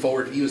jumping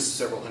forward. He was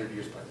several hundred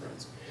years by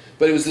runs.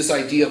 But it was this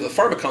idea of the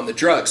pharmacon, the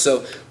drug.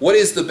 So what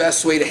is the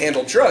best way to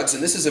handle drugs?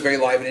 And this is a very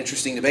live and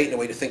interesting debate and a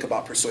way to think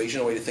about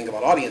persuasion, a way to think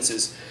about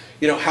audiences.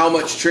 You know, how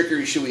much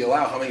trickery should we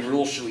allow? How many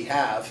rules should we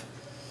have?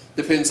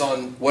 Depends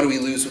on what do we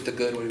lose with the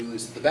good, what do we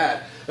lose with the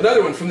bad.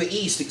 Another one from the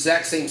East,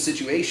 exact same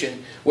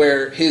situation,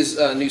 where his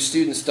new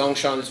students,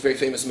 Dongshan, this very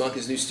famous monk,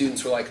 his new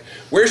students were like,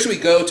 where should we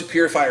go to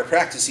purify our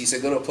practice? He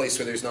said, go to a place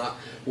where there's not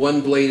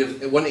 1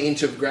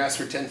 inch of grass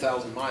for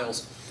 10,000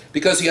 miles.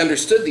 Because he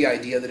understood the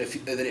idea that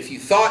if you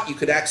thought you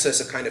could access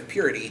a kind of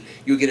purity,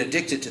 you would get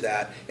addicted to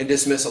that and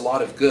dismiss a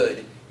lot of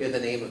good in the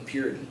name of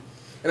purity.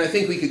 And I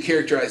think we could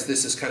characterize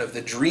this as kind of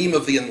the dream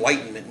of the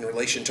Enlightenment in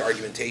relation to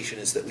argumentation,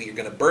 is that we are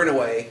going to burn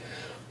away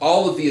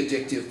all of the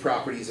addictive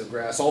properties of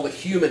grass, all the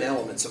human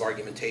elements of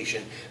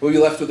argumentation. We'll be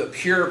left with a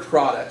pure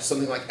product,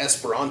 something like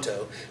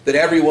Esperanto, that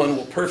everyone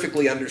will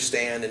perfectly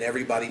understand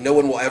and no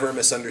one will ever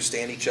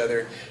misunderstand each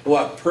other. We'll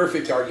have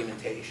perfect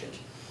argumentation.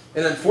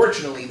 And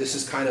unfortunately, this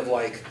is kind of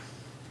like,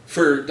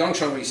 for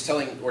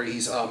Dongshan, where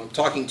he's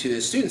talking to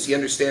his students, he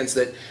understands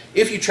that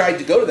if you tried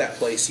to go to that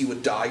place, you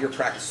would die, your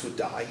practice would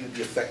die, you'd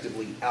be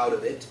effectively out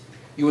of it.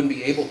 You wouldn't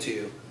be able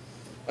to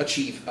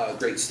achieve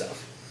great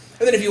stuff.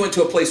 And then if you went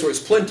to a place where it's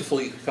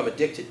plentiful, you become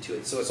addicted to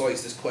it. So it's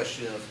always this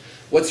question of,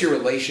 what's your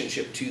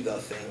relationship to the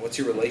thing? What's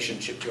your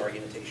relationship to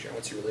argumentation?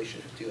 What's your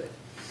relationship to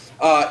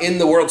it? In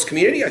the world's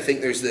community, I think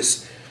there's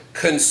this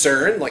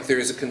concern, like there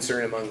is a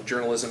concern among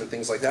journalism and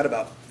things like that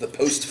about the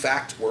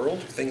post-fact world,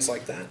 things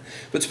like that.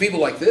 But to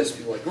people like this,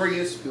 people like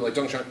Gorgias, people like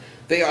Dongshan,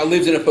 they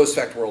lived in a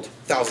post-fact world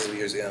thousands of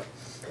years ago,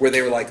 where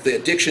they were like, the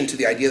addiction to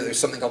the idea that there's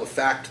something called a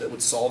fact that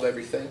would solve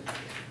everything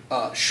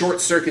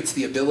short-circuits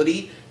the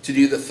ability to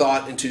do the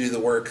thought and to do the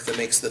work that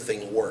makes the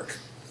thing work.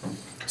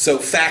 So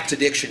fact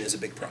addiction is a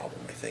big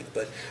problem, I think.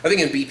 But I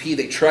think in BP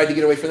they tried to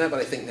get away from that, but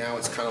I think now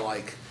it's kind of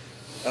like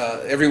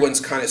everyone's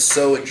kind of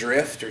so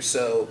adrift or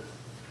so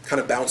kind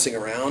of bouncing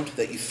around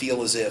that you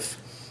feel as if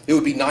it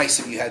would be nice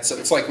if you had some.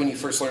 It's like when you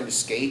first learn to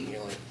skate and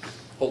you're like,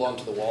 hold on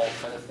to the wall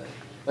kind of thing.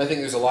 I think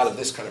there's a lot of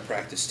this kind of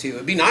practice too.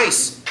 It'd be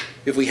nice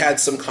if we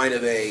had some kind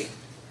of a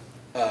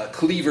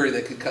cleaver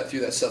that could cut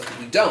through that stuff, but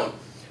we don't.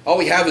 All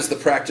we have is the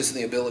practice and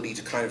the ability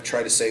to kind of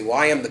try to say, well,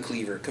 I am the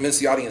cleaver. Convince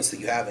the audience that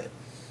you have it,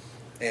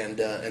 and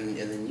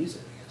then use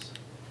it,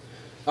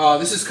 I guess.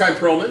 This is Kai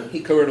Perlman. He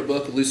co-wrote a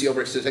book, Lucy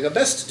Ulbricht says, like the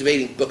best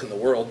debating book in the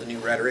world, The New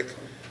Rhetoric.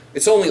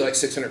 It's only like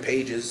 600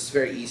 pages. It's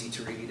very easy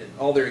to read, and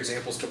all their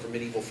examples come from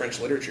medieval French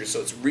literature, so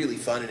it's really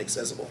fun and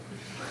accessible.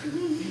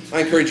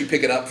 I encourage you to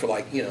pick it up for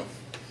like, you know,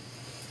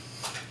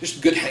 just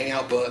a good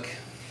hangout book,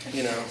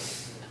 you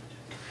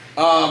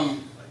know.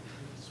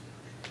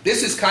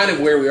 This is kind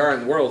of where we are in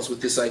the world, with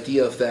this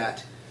idea of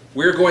that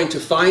we're going to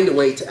find a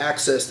way to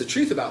access the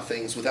truth about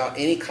things without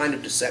any kind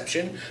of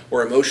deception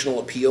or emotional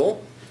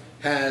appeal,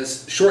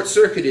 has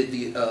short-circuited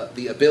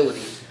the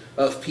ability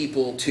of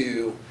people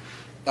to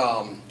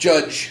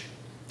judge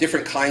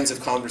different kinds of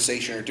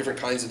conversation or different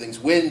kinds of things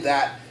when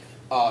that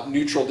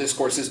neutral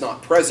discourse is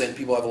not present,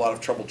 people have a lot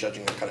of trouble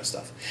judging that kind of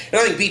stuff.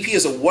 And I think BP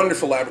is a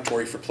wonderful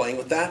laboratory for playing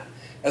with that,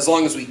 as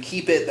long as we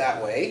keep it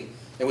that way,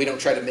 and we don't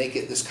try to make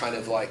it this kind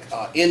of like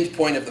end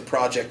point of the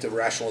project of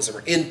rationalism,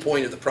 or end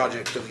point of the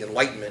project of the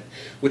Enlightenment,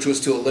 which was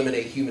to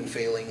eliminate human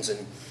failings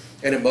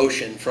and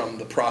emotion from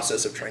the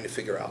process of trying to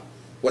figure out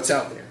what's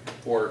out there,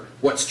 or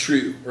what's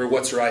true, or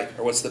what's right,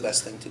 or what's the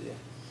best thing to do.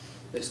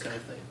 This kind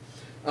of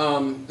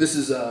thing. This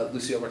is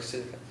Lucio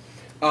Marxistica.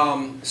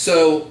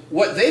 So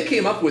what they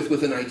came up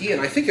with an idea,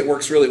 and I think it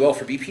works really well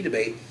for BP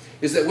debate,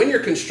 is that when you're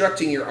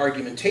constructing your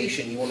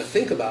argumentation, you want to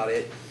think about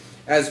it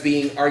as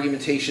being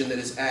argumentation that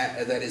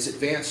is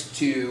advanced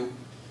to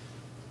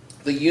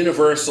the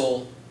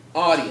universal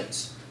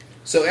audience.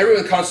 So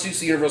everyone constitutes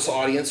the universal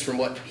audience from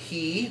what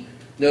he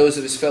knows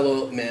of his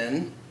fellow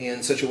men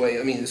in such a way,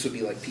 I mean this would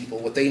be like people,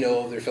 what they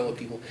know of their fellow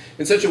people,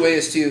 in such a way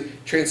as to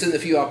transcend the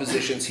few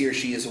oppositions he or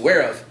she is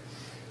aware of.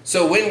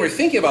 So when we're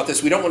thinking about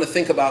this, we don't want to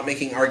think about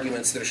making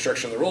arguments that are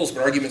structured on the rules,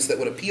 but arguments that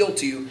would appeal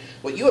to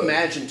what you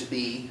imagine to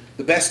be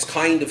the best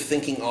kind of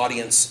thinking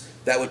audience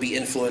that would be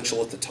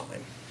influential at the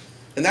time.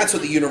 And that's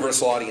what the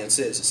universal audience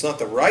is. It's not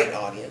the right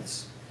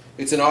audience.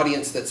 It's an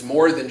audience that's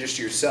more than just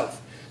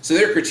yourself. So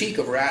their critique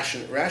of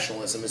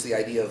rationalism is the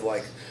idea of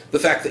like, the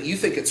fact that you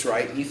think it's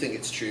right and you think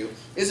it's true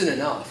isn't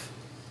enough.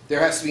 There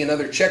has to be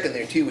another check in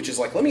there too, which is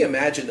like, let me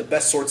imagine the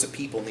best sorts of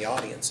people in the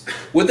audience.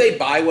 Would they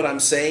buy what I'm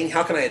saying?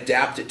 How can I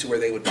adapt it to where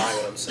they would buy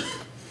what I'm saying?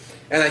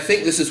 And I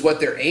think this is what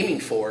they're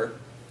aiming for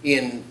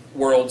in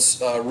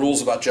World's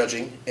rules about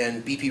judging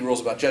and BP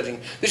rules about judging.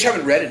 They just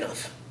haven't read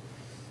enough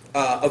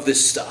of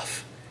this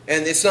stuff.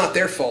 And it's not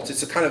their fault.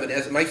 It's a kind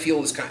of my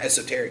field is kind of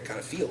esoteric kind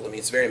of field. I mean,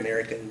 it's very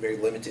American and very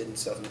limited and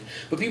stuff.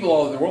 But people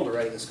all over the world are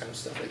writing this kind of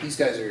stuff. Like these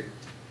guys are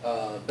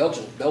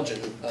Belgian.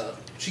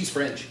 She's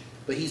French,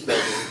 but he's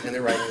Belgian, and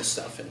they're writing this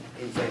stuff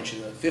in French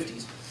in the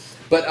 50s.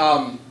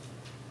 But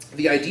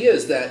the idea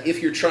is that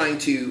if you're trying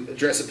to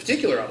address a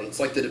particular audience,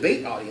 like the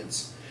debate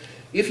audience,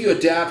 if you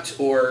adapt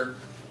or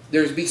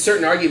there's be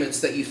certain arguments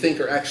that you think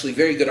are actually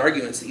very good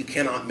arguments that you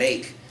cannot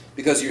make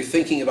because you're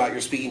thinking about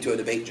you're speaking to a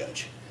debate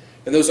judge.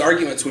 And those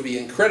arguments would be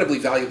incredibly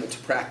valuable to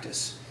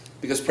practice,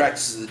 because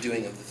practice is the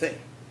doing of the thing.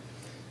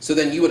 So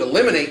then you would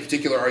eliminate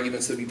particular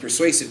arguments that would be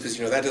persuasive, because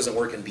you know that doesn't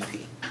work in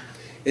BP.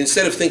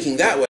 Instead of thinking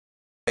that way,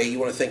 you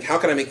want to think, how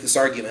can I make this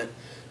argument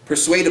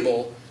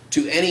persuadable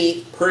to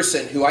any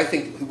person who I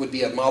think who would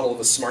be a model of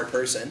a smart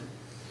person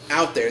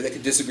out there that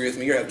could disagree with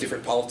me or have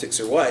different politics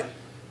or what,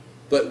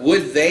 but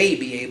would they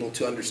be able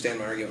to understand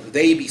my argument? Would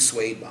they be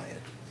swayed by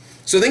it?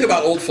 So think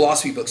about old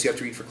philosophy books you have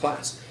to read for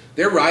class.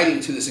 They're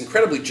writing to this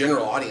incredibly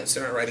general audience.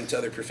 They're not writing to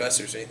other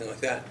professors or anything like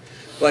that.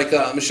 Like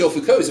Michel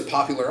Foucault is a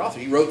popular author.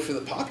 He wrote for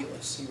the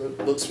populace. He wrote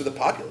books for the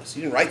populace.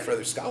 He didn't write for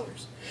other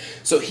scholars.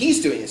 So he's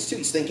doing this too.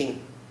 He's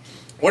thinking,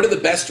 what are the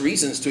best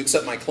reasons to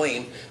accept my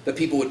claim that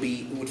people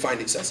would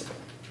find accessible?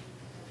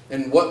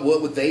 And what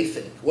would they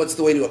think? What's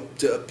the way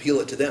to appeal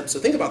it to them? So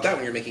think about that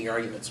when you're making your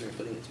arguments, when you're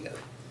putting it together.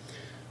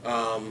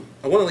 I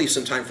want to leave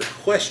some time for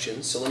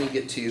questions, so let me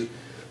get to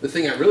the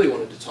thing I really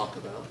wanted to talk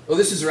about. Oh,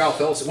 this is Ralph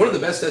Ellison. One of the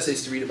best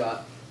essays to read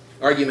about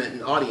argument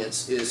and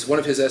audience is one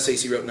of his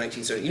essays he wrote in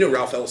 1970. You know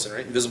Ralph Ellison,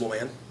 right? Invisible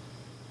Man?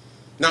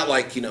 Not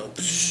like, not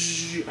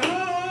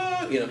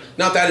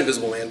that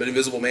Invisible Man, but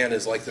Invisible Man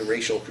is like the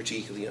racial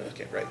critique of,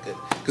 okay, right, good.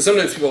 Because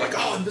sometimes people are like,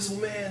 oh,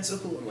 Invisible Man, so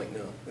cool. I'm like,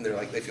 no. And they're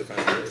like, they feel kind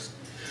of embarrassed.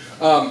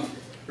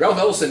 Ralph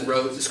Ellison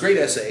wrote this great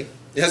essay.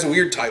 It has a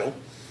weird title.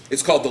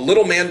 It's called The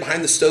Little Man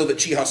Behind the Stove at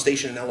Chehaw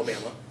Station in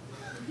Alabama.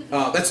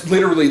 That's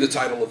literally the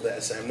title of the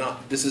essay. I'm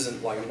not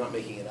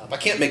making it up. I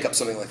can't make up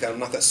something like that. I'm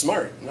not that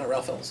smart. I'm not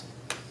Ralph Ellison.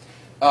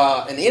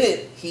 And in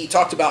it, he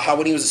talked about how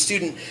when he was a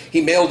student,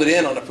 he mailed it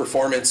in on a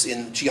performance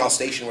in Chehaw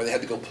Station where they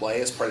had to go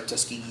play as part of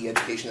Tuskegee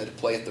education. They had to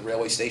play at the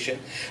railway station.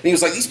 And he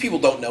was like, these people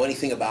don't know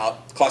anything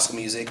about classical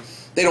music.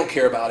 They don't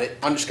care about it.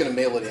 I'm just going to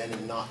mail it in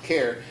and not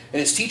care.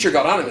 And his teacher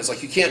got on him. It's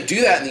like, you can't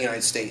do that in the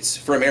United States.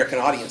 For American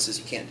audiences,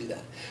 you can't do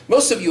that.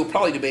 Most of you will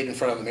probably debate in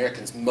front of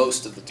Americans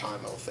most of the time,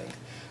 I will think.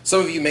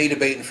 Some of you may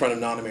debate in front of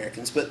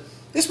non-Americans, but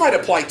this might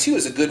apply too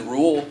as a good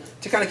rule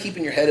to kind of keep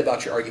in your head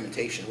about your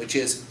argumentation, which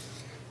is,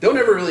 don't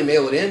ever really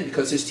mail it in,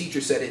 because his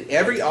teacher said in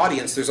every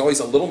audience there's always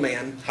a little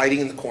man hiding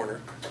in the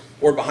corner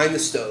or behind the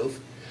stove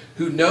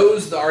who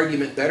knows the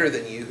argument better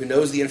than you, who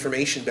knows the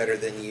information better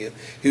than you,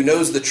 who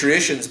knows the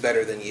traditions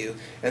better than you,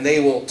 and they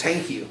will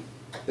tank you.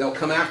 They'll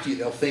come after you.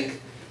 They'll think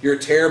you're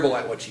terrible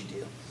at what you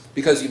do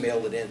because you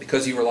mailed it in,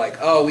 because you were like,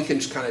 oh, we can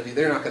just kind of do,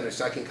 they're not going to,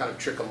 so I can kind of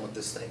trick them with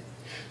this thing.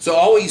 So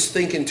always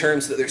think in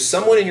terms that there's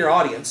someone in your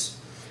audience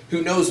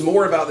who knows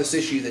more about this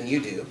issue than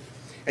you do,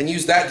 and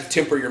use that to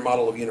temper your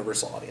model of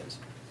universal audience.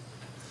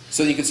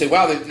 So you can say,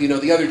 wow,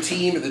 the other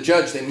team or the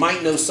judge, they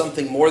might know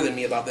something more than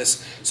me about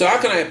this. So how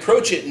can I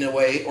approach it in a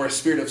way, or a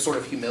spirit of sort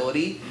of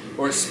humility,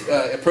 or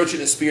approach it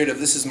in a spirit of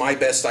this is my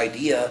best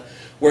idea,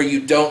 where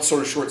you don't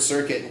sort of short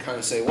circuit and kind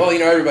of say, well,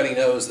 everybody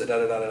knows that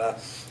da-da-da-da-da.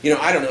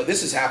 I don't know.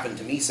 This has happened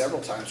to me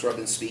several times where I've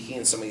been speaking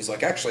and somebody's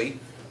like, actually,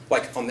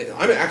 I'm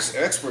an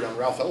expert on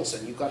Ralph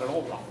Ellison. You got it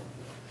all wrong.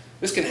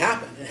 This can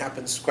happen. It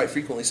happens quite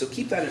frequently, so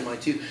keep that in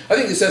mind too. I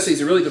think this essay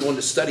is a really good one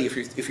to study if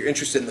you're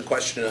interested in the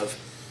question of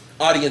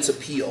audience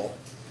appeal,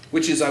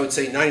 which is, I would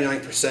say,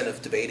 99%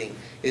 of debating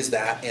is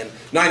that, and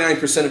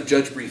 99% of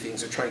judge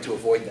briefings are trying to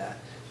avoid that.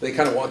 They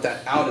kind of want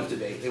that out of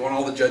debate. They want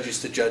all the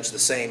judges to judge the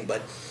same,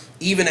 but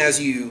even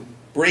as you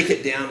break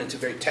it down into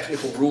very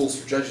technical rules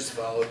for judges to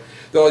follow,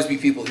 there'll always be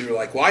people who are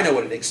like, well, I know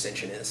what an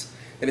extension is,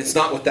 and it's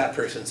not what that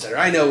person said, or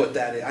I know what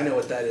that is, I know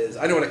what that is,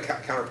 I know what a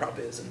counterprop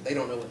is, and they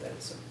don't know what that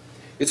is. So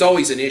it's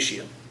always an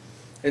issue.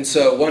 And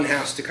so one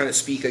has to kind of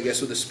speak, I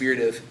guess, with a spirit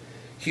of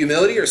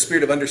humility or a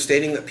spirit of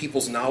understanding that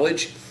people's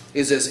knowledge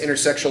is as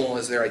intersectional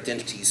as their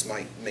identities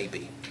may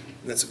be.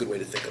 And that's a good way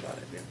to think about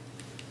it. Yeah.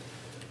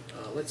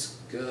 Let's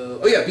go.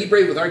 Oh yeah, be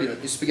brave with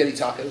argument. These spaghetti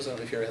tacos. I don't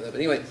know if you ever had that, but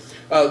anyway,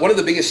 one of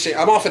the biggest.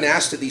 I'm often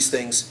asked at these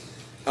things,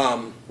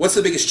 what's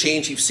the biggest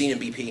change you've seen in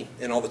BP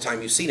in all the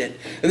time you've seen it?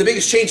 And the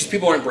biggest change is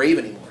people aren't brave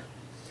anymore.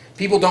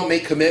 People don't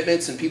make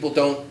commitments, and people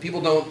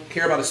don't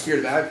care about a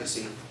spirit of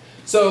advocacy.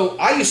 So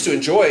I used to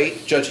enjoy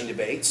judging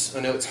debates. I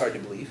know it's hard to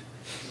believe.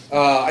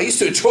 I used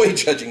to enjoy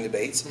judging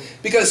debates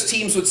because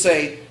teams would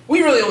say,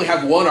 we really only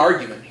have one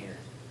argument here,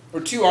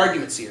 or two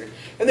arguments here.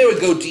 And they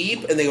would go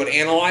deep, and they would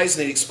analyze,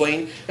 and they'd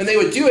explain, and they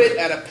would do it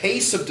at a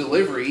pace of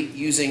delivery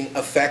using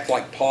effect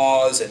like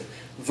pause and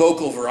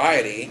vocal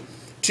variety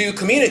to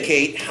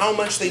communicate how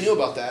much they knew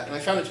about that. And I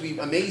found it to be an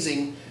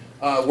amazing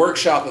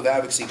workshop of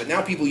advocacy. But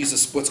now people use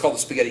this, what's called the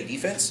spaghetti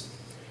defense,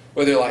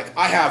 where they're like,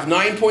 I have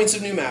 9 points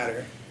of new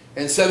matter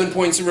and 7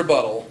 points of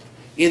rebuttal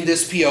in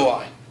this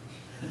POI.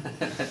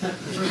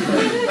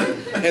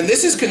 And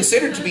this is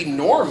considered to be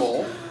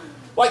normal.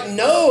 Like,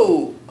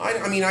 no,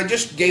 I mean, I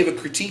just gave a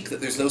critique that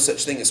there's no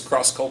such thing as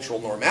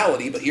cross-cultural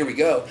normality, but here we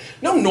go.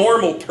 No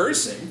normal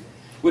person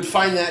would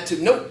find that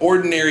to, no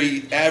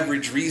ordinary,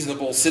 average,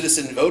 reasonable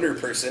citizen voter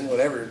person,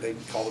 whatever they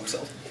call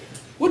themselves,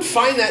 would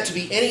find that to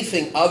be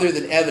anything other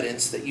than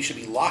evidence that you should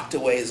be locked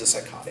away as a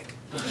psychotic.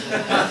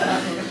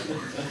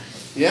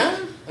 Yeah?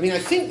 I mean, I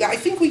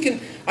think we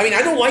can, I mean,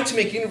 I don't like to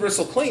make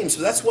universal claims,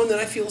 but that's one that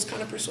I feel is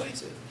kind of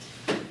persuasive.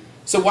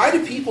 So why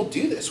do people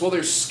do this? Well,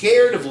 they're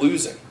scared of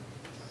losing.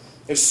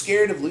 They're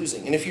scared of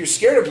losing. And if you're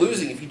scared of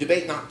losing, if you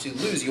debate not to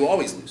lose, you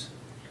always lose.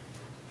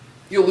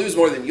 You'll lose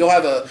more than, you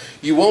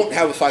won't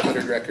have a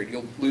 500 record.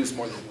 You'll lose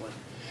more than one.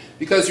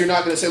 Because you're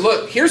not going to say,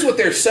 look, here's what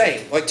they're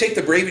saying. Like, take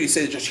the bravery to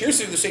say, just here's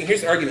what they're saying,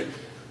 here's the argument.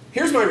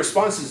 Here's my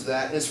responses to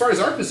that. And as far as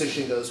our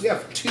position goes, we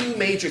have two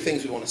major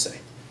things we want to say.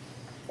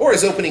 Or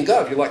as opening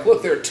gov, you're like,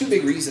 look, there are two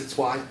big reasons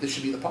why this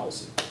should be the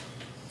policy.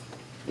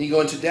 And you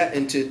go into debt,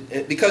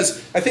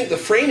 because I think the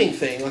framing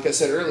thing, like I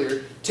said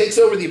earlier, takes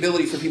over the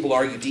ability for people to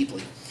argue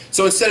deeply.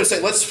 So instead of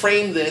saying, let's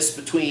frame this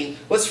frame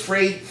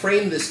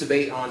this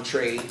debate on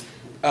trade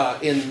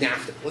in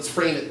NAFTA. Let's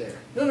frame it there.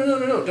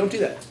 No, don't do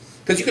that.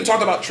 Because you can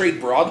talk about trade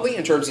broadly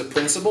in terms of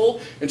principle,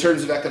 in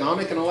terms of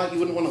economic and all that. You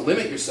wouldn't want to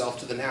limit yourself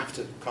to the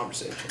NAFTA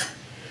conversation.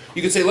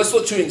 You could say, let's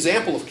look to an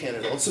example of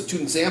Canada. Let's look to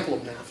an example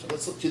of NAFTA.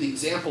 Let's look to the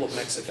example of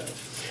Mexico.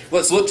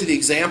 Let's look to the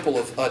example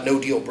of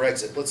no-deal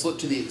Brexit. Let's look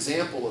to the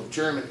example of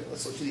Germany.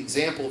 Let's look to the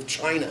example of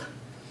China.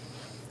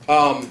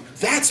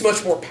 That's a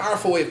much more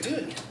powerful way of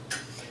doing it.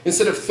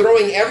 Instead of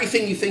throwing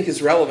everything you think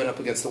is relevant up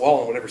against the wall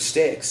and whatever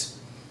sticks.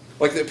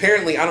 Like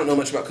apparently, I don't know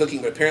much about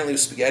cooking, but apparently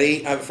with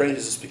spaghetti, I have a friend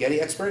who's a spaghetti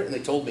expert, and they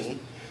told me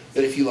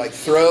that if you like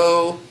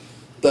throw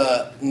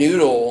the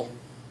noodle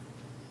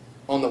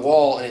on the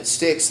wall and it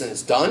sticks, then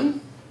it's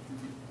done.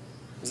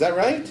 Is that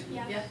right?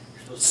 Yeah.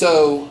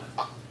 So,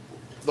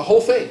 the whole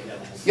thing.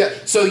 Yeah,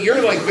 so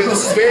you're like,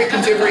 this is very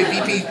contemporary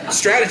BP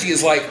strategy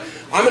is like,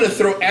 I'm going to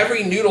throw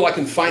every noodle I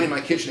can find in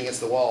my kitchen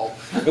against the wall,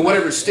 and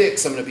whatever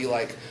sticks, I'm going to be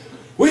like,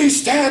 we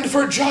stand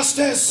for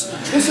justice!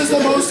 This is the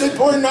most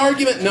important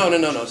argument! No,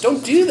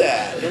 don't do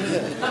that.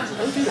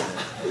 Don't do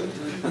that.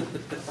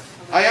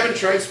 I haven't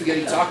tried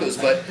spaghetti tacos,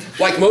 but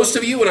like most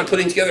of you, when I'm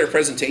putting together a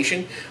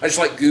presentation, I just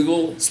like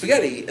Google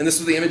spaghetti, and this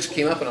was the image that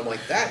came up, and I'm like,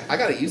 I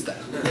gotta use that.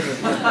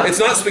 It's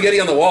not spaghetti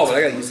on the wall, but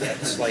I gotta use that.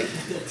 It's like,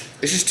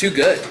 it's just too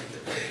good.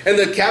 And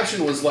the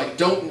caption was like,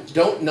 don't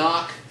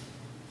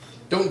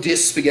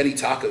diss spaghetti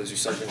tacos or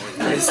something like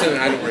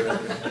that. I don't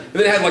remember. And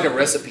then it had like a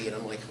recipe, and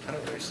I'm like, I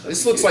don't know.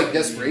 This looks like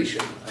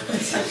desperation.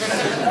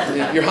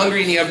 You're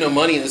hungry and you have no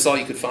money, and this is all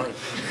you could find.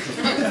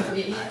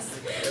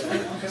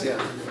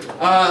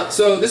 Yeah.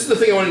 So this is the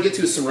thing I want to get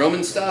to is some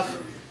Roman stuff.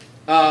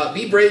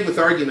 Be brave with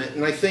argument,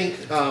 and I think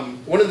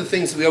one of the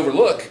things we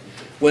overlook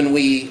when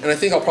and I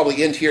think I'll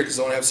probably end here because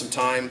I want to have some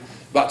time,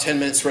 about 10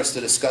 minutes for us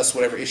to discuss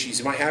whatever issues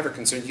you might have or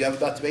concerns you have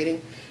about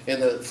debating.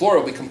 And the floor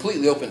will be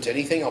completely open to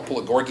anything. I'll pull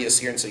a Gorgias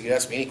here and say you can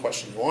ask me any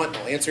question you want, and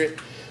I'll answer it.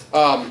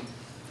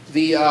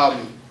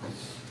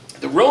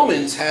 The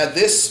Romans had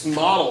this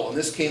model, and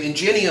this came,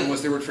 ingenium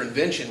was their word for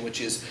invention,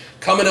 which is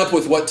coming up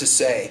with what to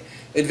say.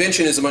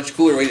 Invention is a much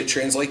cooler way to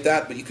translate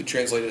that, but you could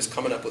translate it as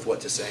coming up with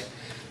what to say.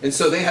 And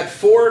so they had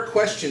 4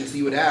 questions that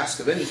you would ask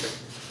of anything.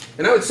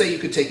 And I would say you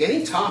could take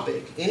any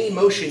topic, any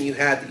motion you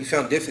had that you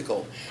found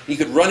difficult, and you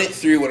could run it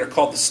through what are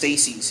called the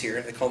stases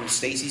here. They call them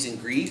stases in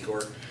Greek,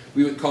 or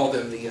we would call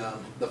them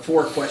the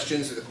 4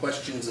 questions, or the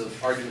questions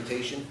of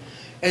argumentation.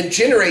 and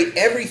generate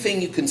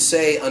everything you can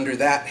say under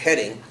that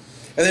heading.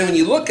 And then when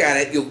you look at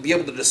it, you'll be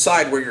able to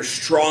decide where your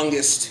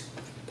strongest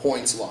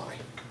points lie.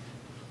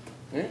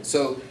 Okay?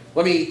 So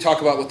let me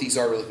talk about what these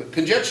are really quick.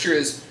 Conjecture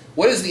is,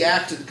 what is the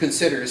act to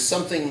consider? Is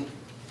something,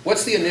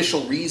 what's the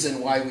initial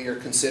reason why we are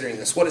considering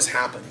this? What has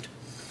happened?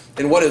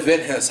 And what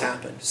event has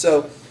happened?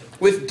 So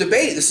with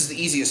debate, this is the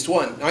easiest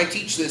one. I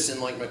teach this in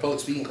like my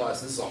public speaking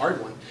class. This is a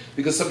hard one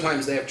because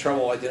sometimes they have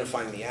trouble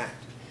identifying the act.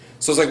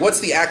 So it's like, what's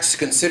the act to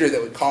consider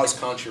that would cause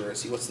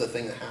controversy? What's the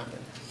thing that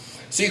happened?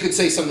 So you could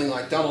say something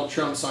like Donald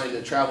Trump signed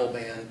a travel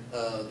ban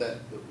that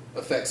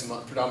affects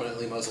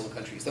predominantly Muslim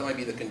countries. That might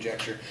be the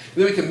conjecture. And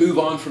then we can move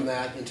on from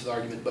that into the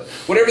argument. But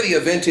whatever the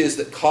event is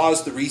that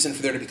caused the reason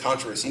for there to be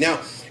controversy.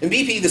 Now, in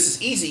BP, this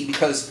is easy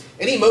because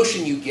any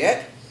motion you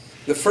get,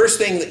 the first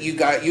thing that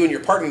you and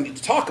your partner need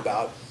to talk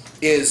about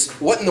is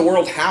what in the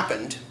world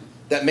happened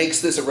that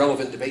makes this a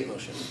relevant debate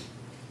motion.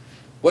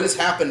 What has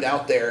happened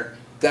out there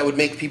that would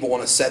make people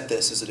want to set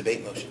this as a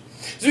debate motion?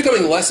 It's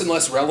becoming less and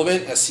less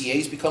relevant as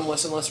CAs become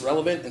less and less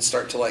relevant and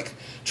start to like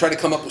try to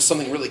come up with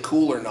something really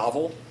cool or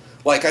novel.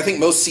 Like I think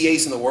most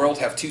CAs in the world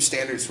have two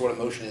standards for what a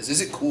motion is.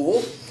 Is it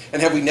cool?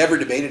 And have we never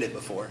debated it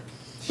before?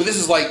 But this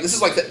is like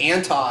the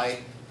anti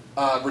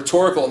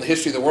rhetorical in the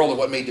history of the world of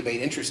what made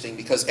debate interesting,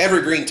 because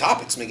evergreen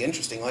topics make it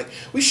interesting. Like,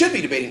 we should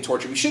be debating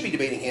torture, we should be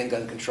debating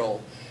handgun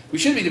control, we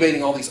should be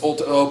debating all these old,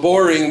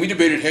 boring, we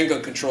debated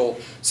handgun control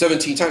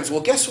 17 times.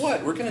 Well, guess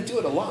what? We're going to do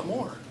it a lot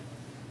more.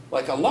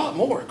 Like, a lot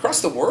more.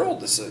 Across the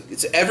world, it's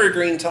an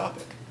evergreen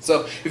topic.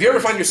 So, if you ever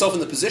find yourself in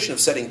the position of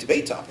setting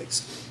debate topics,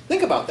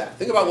 think about that.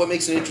 Think about what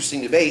makes an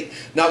interesting debate,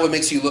 not what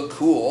makes you look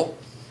cool,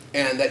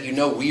 and that you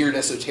know weird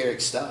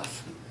esoteric stuff.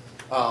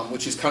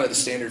 Which is kind of the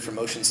standard for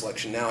motion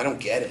selection now. I don't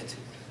get it.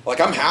 Like,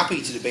 I'm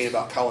happy to debate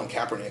about Colin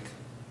Kaepernick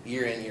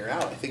year in, year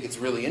out. I think it's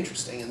really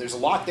interesting, and there's a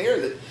lot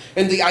there that,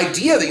 and the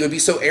idea that you would be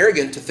so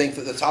arrogant to think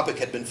that the topic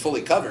had been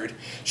fully covered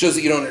shows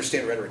that you don't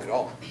understand rhetoric at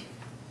all.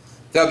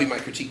 That would be my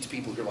critique to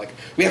people who are like,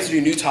 we have to do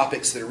new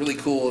topics that are really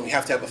cool, and we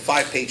have to have a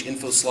 5-page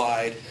info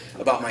slide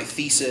about my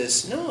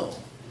thesis. No.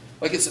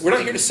 Like, we're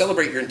not here to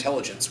celebrate your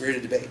intelligence. We're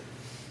here to debate.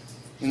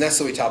 And that's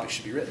the way topics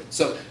should be written.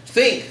 So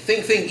think.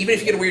 Even if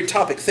you get a weird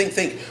topic,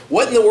 think.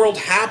 What in the world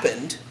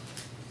happened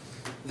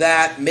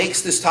that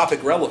makes this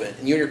topic relevant?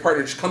 And you and your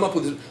partner just come up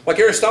with, like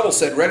Aristotle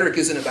said, rhetoric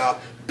isn't about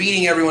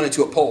beating everyone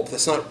into a pulp.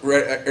 That's not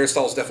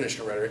Aristotle's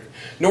definition of rhetoric.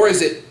 Nor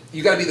is it,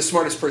 you got to be the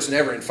smartest person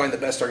ever and find the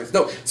best arguments.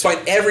 No, it's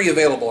find every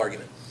available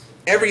argument.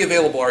 Every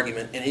available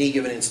argument in any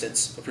given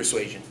instance of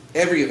persuasion.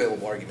 Every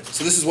available argument.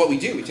 So this is what we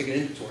do. We take an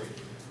inventory.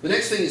 The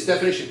next thing is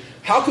definition.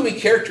 How can we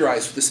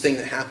characterize this thing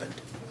that happened?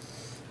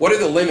 What are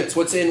the limits?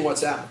 What's in,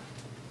 what's out?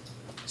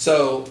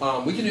 So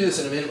we can do this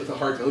in a minute with a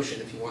hard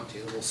motion if you want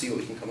to, and we'll see what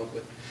we can come up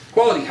with.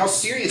 Quality, how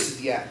serious is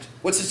the act?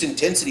 What's its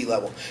intensity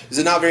level? Is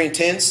it not very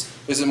intense?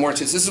 Or is it more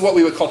intense? This is what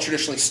we would call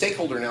traditionally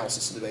stakeholder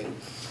analysis in debate.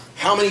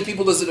 How many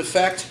people does it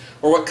affect,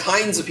 or what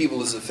kinds of people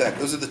does it affect?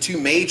 Those are the two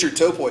major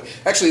topoi.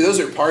 Actually, those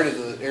are part of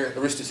the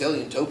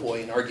Aristotelian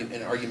topoi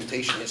in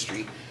argumentation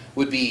history,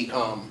 would be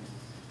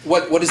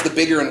what is the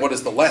bigger and what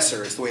is the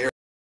lesser, is the way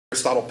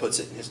Aristotle puts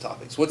it in his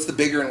topics. What's the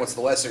bigger and what's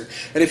the lesser?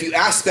 And if you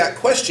ask that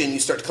question, you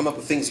start to come up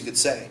with things you could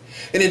say.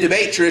 And in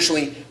debate,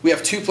 traditionally, we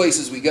have two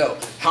places we go.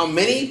 How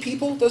many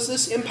people does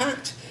this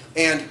impact?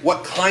 And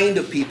what kind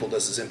of people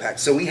does this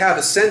impact? So we have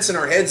a sense in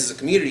our heads as a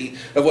community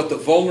of what the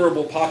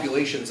vulnerable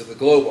populations of the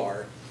globe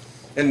are.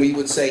 And we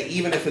would say,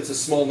 even if it's a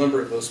small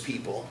number of those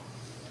people,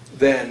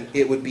 then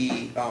it would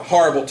be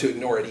horrible to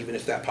ignore it, even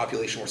if that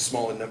population were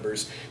small in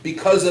numbers,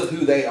 because of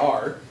who they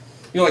are.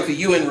 You know, like the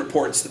UN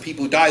reports, the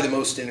people who die the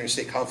most in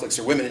interstate conflicts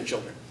are women and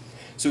children.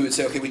 So we would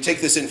say, okay, we take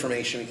this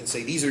information, we can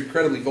say these are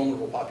incredibly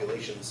vulnerable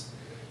populations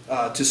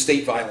to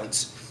state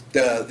violence,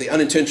 the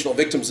unintentional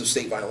victims of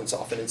state violence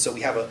often, and so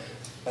we have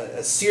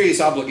a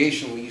serious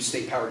obligation when we use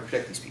state power to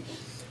protect these people.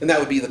 And that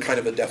would be the kind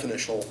of a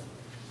definitional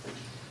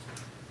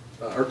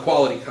or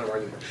quality kind of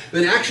argument.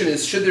 Then action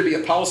is, should there be a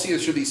policy or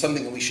should there be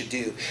something that we should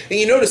do? And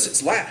you notice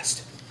it's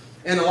last.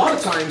 And a lot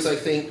of times, I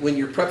think, when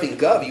you're prepping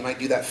Gov, you might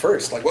do that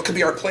first. Like, what could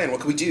be our plan? What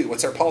could we do?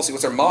 What's our policy?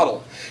 What's our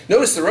model?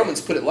 Notice the Romans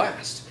put it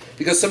last.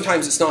 Because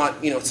sometimes it's not,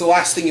 it's the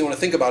last thing you want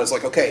to think about is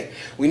like, okay,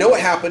 we know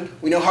what happened.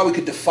 We know how we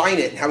could define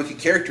it and how we could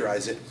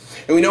characterize it.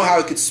 And we know how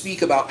we could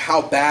speak about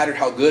how bad or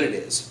how good it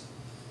is.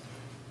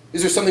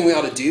 Is there something we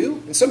ought to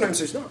do? And sometimes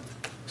there's not.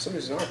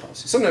 Sometimes there's not a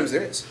policy. Sometimes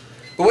there is.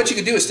 But what you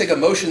could do is take a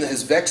motion that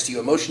has vexed you,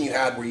 a motion you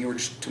had where you were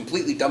just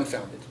completely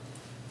dumbfounded.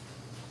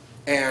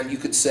 And you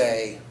could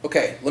say,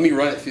 okay, let me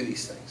run it through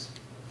these things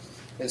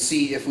and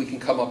see if we can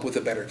come up with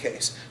a better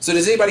case. So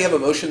does anybody have a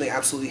motion they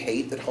absolutely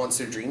hate that haunts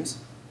their dreams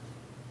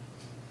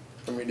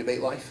from your debate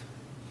life?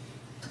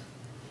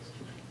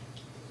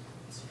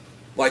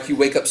 Like you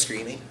wake up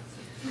screaming?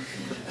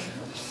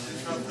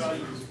 This house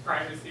values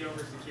privacy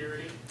over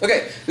security.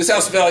 Okay, this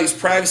house values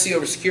privacy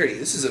over security.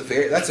 This is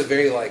that's a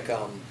very like,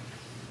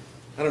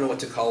 I don't know what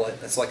to call it.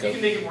 It's like you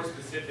can make it more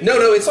specific. No,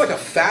 it's like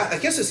I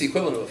guess it's the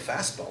equivalent of a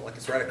fastball. Like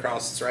it's right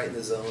across, it's right in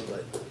the zone,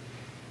 but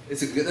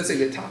that's a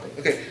good topic.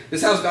 Okay,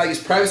 this house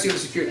values privacy over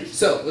security.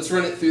 So let's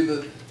run it through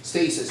the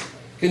stasis.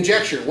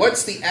 Conjecture.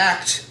 What's the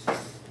act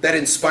that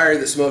inspired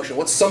this motion?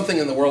 What's something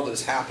in the world that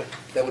has happened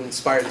that would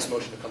inspire this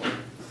motion to come up?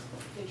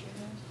 Patriot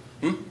Act.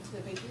 Hmm?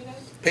 The Patriot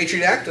Act.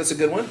 Patriot Act, that's a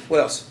good one.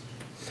 What else?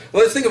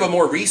 Well, let's think of a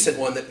more recent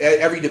one that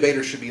every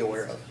debater should be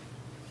aware of.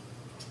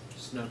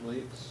 Snowden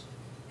leaks.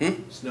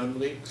 Hmm? Snowden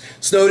leaks.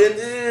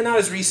 Snowden, not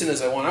as recent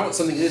as I want. I want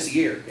something this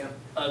year. Yeah.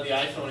 The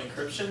iPhone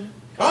encryption.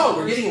 Oh,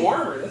 we're getting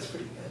warmer. That's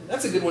pretty good.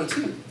 That's a good one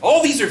too.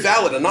 All these are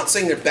valid. I'm not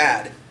saying they're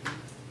bad.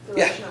 The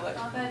Yeah. Russian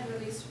election. Op-ed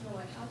released from the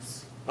White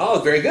House. Oh,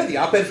 very good. The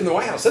op-ed from the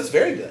White House. That's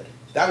very good.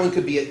 That one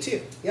could be it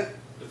too. Yep.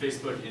 The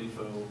Facebook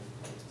info.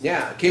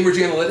 Yeah. Cambridge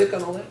Analytica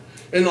and all that.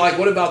 And like,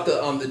 what about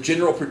the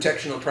general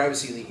protection on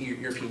privacy in the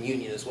European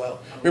Union as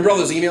well? Remember all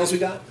those emails we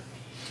got?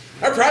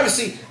 Our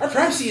privacy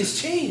has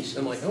changed.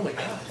 I'm like, oh my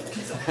god.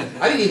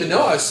 I didn't even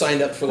know I was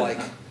signed up for like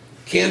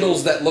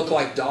candles that look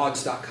like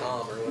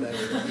dogs.com or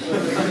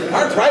whatever.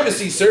 Our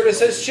privacy service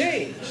has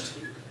changed.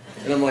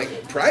 And I'm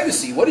like,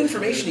 privacy? What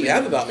information do you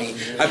have about me?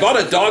 I bought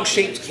a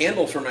dog-shaped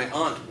candle for my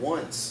aunt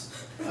once.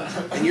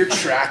 And you're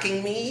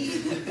tracking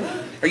me?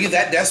 Are you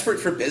that desperate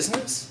for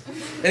business?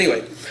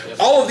 Anyway,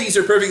 all of these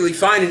are perfectly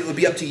fine, and it would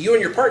be up to you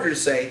and your partner to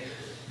say,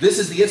 this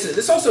is the incident.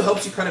 This also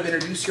helps you kind of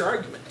introduce your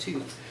argument,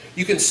 too.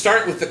 You can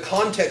start with the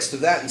context of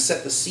that and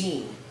set the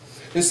scene.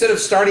 Instead of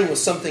starting with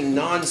something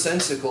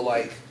nonsensical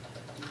like,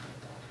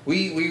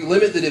 we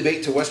limit the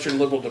debate to Western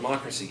liberal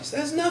democracies. That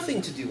has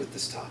nothing to do with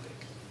this topic.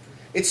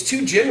 It's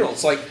too general.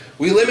 It's like,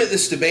 we limit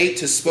this debate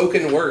to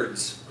spoken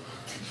words.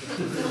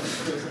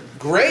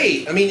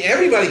 Great. I mean,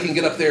 everybody can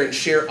get up there and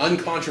share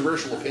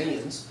uncontroversial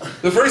opinions.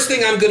 The first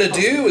thing I'm going to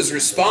do is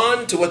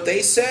respond to what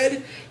they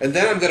said, and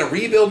then I'm going to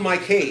rebuild my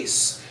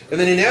case. And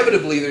then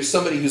inevitably there's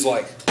somebody who's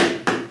like,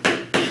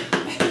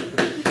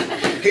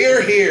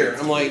 hear, hear.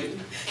 I'm like,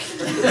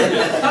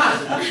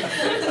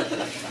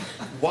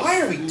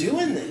 why are we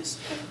doing this?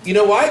 You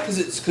know why?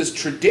 Because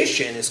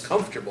tradition is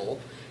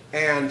comfortable,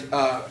 and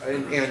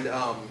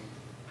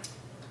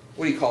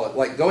what do you call it?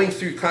 Like going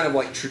through kind of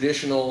like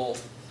traditional,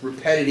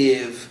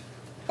 repetitive,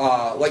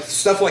 like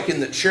stuff like in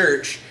the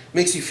church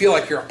makes you feel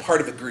like you're a part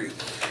of a group.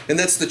 And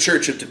that's the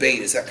church of debate,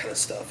 is that kind of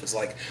stuff. It's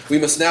like, we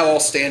must now all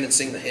stand and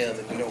sing the hymn,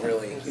 and we don't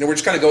really, we're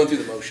just kind of going through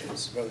the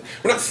motions.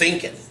 We're not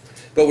thinking,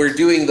 but we're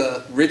doing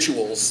the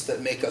rituals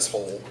that make us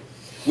whole,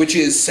 which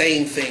is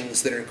saying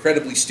things that are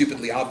incredibly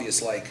stupidly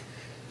obvious, like,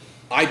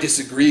 I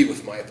disagree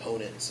with my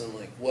opponents. I'm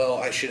like, well,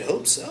 I should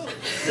hope so.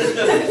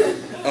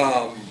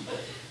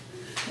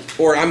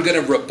 Or I'm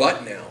going to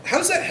rebut now. How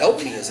does that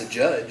help me as a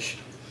judge?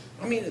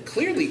 I mean,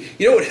 clearly,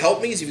 you know what would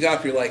help me is if you got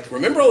up, you're like,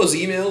 remember all those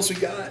emails we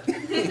got?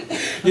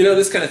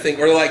 This kind of thing.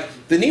 Or like,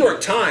 the New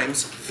York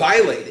Times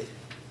violated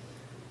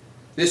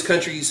this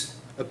country's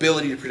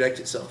ability to protect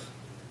itself.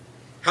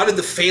 How did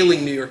the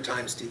failing New York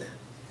Times do that?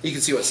 You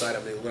can see what side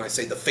I'm doing when I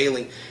say the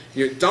failing.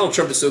 Donald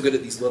Trump is so good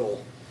at these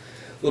little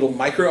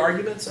micro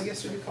arguments, I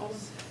guess we could call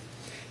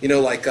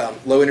them. Like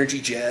low energy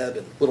Jeb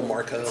and little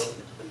Marco,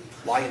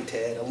 Lion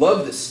Ted. I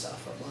love this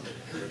stuff. I love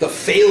it. The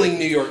failing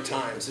New York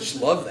Times. I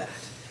just love that.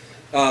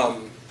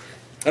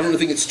 I don't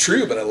think it's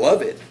true, but I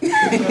love it.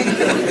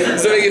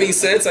 Does that make any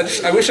sense?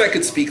 I wish I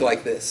could speak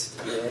like this.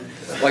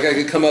 Like I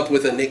could come up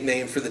with a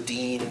nickname for the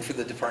dean and for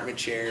the department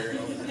chair.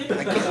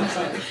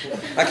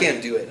 I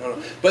can't do it. I don't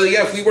know. But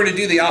yeah, if we were to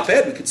do the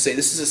op-ed, we could say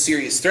this is a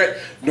serious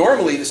threat.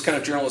 Normally, this kind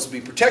of journalism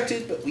would be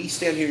protected, but we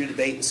stand here to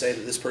debate and say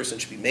that this person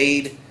should be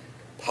made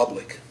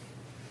public.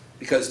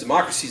 Because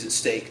democracy is at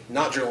stake,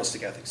 not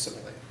journalistic ethics,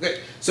 something like that.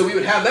 Okay, so we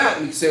would have that,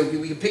 and we could say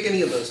we could pick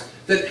any of those.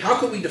 Then how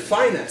could we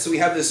define that? So we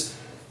have this,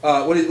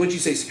 what did you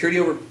say, security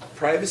over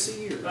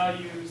privacy? Or?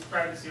 Values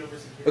privacy over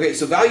security. Okay,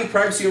 so value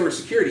privacy over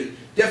security.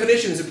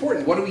 Definition is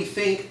important. What do we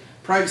think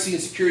privacy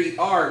and security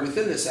are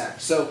within this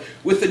act? So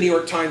with the New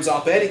York Times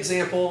op-ed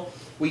example,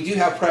 we do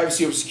have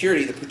privacy over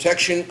security, the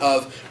protection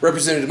of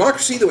representative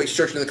democracy, the way it's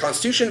structured in the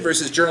Constitution,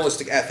 versus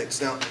journalistic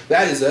ethics. Now,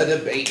 that is a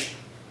debate.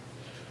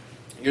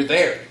 You're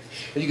there.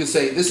 And you can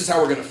say, this is how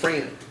we're going to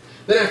frame it.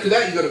 Then after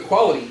that, you go to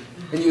quality,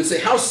 and you would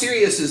say, how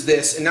serious is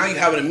this? And now you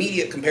have an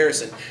immediate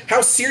comparison. How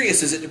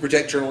serious is it to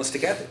protect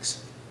journalistic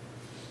ethics?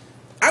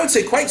 I would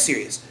say quite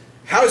serious.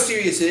 How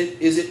serious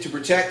is it to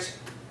protect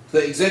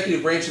the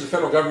executive branch of the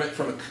federal government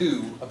from a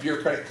coup, a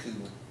bureaucratic coup,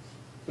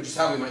 which is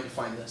how we might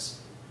define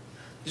this.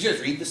 Did you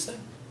guys read this thing?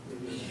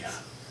 Yeah.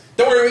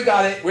 Don't worry, we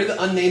got it. We're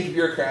the unnamed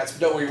bureaucrats,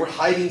 but don't worry, we're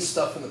hiding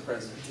stuff from the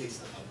president.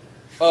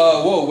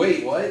 Whoa,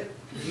 wait, what?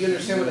 Do you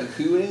understand what a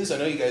coup is? I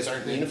know you guys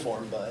aren't in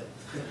uniform, but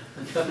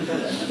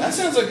that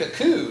sounds like a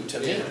coup to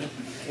me.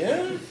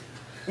 Yeah?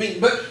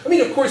 I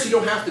mean, of course, you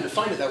don't have to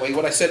define it that way.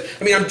 What I said,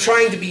 I'm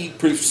trying to be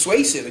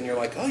persuasive, and you're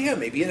like, oh yeah,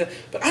 maybe,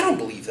 but I don't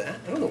believe that.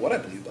 I don't know what I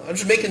believe about. I'm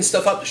just making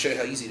stuff up to show you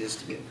how easy it is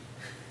to do.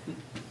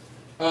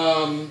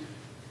 And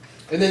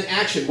then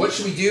action. What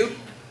should we do?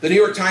 The New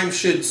York Times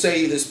should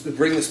say this,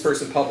 bring this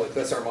person public.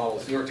 That's our model.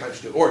 The New York Times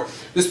should do it. Or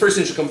this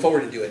person should come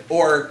forward and do it.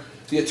 Or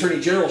the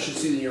Attorney General should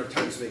sue the New York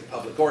Times to make it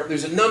public. Or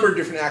there's a number of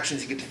different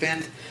actions you could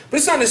defend. But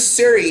it's not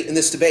necessary in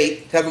this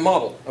debate to have a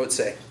model, I would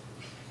say.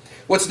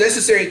 What's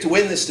necessary to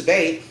win this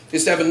debate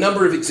is to have a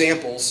number of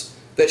examples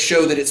that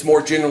show that it's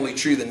more generally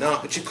true than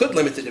not. But you could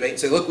limit the debate and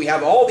say, look, we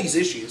have all these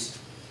issues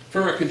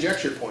from our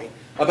conjecture point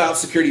about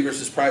security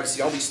versus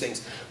privacy, all these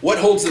things. What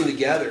holds them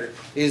together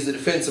is the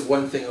defense of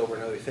one thing over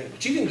another thing.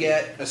 But you can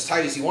get as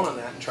tight as you want on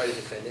that and try to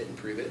defend it and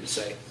prove it and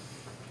say,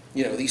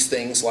 you know, these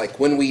things like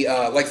when we,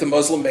 like the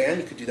Muslim ban,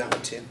 you could do that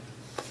one too.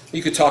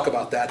 You could talk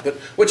about that. But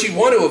what you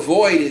want to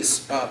avoid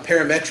is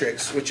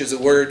parametrics, which is a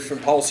word from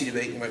policy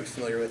debate you might be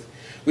familiar with,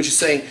 which is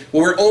saying,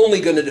 well, we're only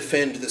going to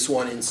defend this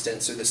one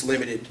instance or this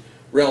limited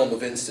realm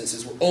of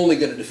instances. We're only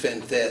going to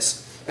defend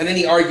this. And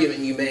any argument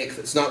you make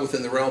that's not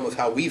within the realm of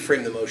how we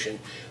frame the motion,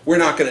 we're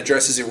not going to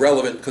address as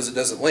irrelevant because it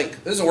doesn't link.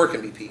 It doesn't work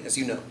in BP, as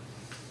you know.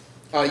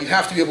 You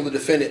have to be able to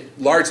defend it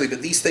largely,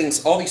 but these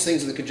things, all these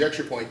things in the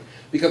conjecture point,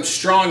 become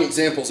strong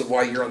examples of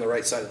why you're on the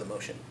right side of the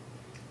motion.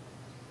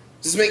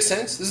 Does this make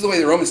sense? This is the way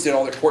the Romans did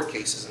all their court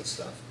cases and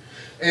stuff.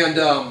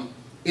 And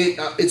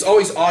it's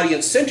always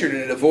audience-centered, and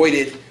it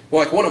avoided,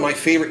 well, like one of my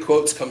favorite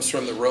quotes comes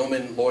from the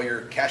Roman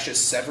lawyer Cassius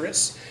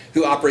Severus,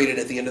 who operated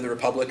at the end of the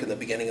Republic and the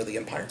beginning of the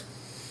Empire.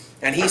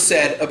 And he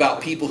said about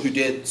people who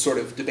did sort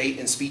of debate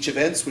and speech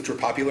events, which were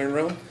popular in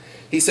Rome,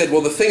 he said,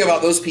 well, the thing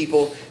about those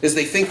people is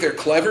they think they're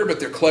clever,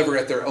 but they're clever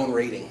at their own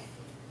rating.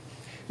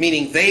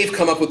 Meaning they've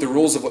come up with the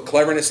rules of what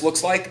cleverness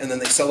looks like, and then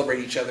they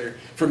celebrate each other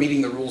for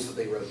meeting the rules that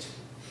they wrote.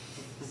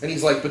 And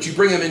he's like, but you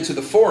bring them into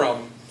the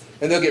forum,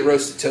 and they'll get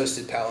roasted,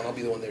 toasted, pal, and I'll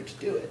be the one there to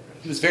do it.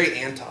 He was very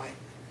anti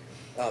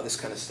this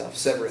kind of stuff.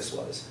 Severus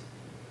was.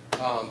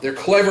 They're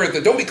clever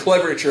at don't be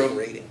clever at your own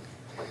rating.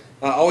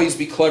 Always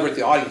be clever at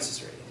the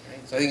audience's rating.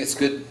 Right? So I think it's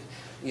good.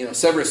 You know,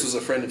 Severus was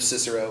a friend of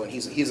Cicero, and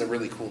he's a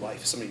really cool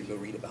life. Somebody to go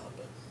read about,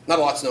 but not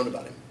a lot's known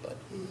about him. But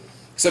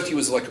except he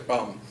was like,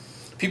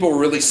 people were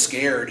really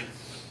scared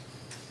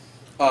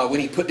when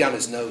he put down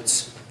his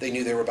notes. They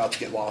knew they were about to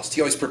get lost. He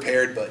always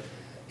prepared, but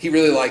he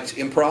really liked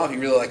improv. He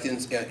really liked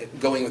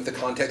going with the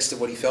context of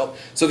what he felt.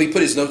 So if he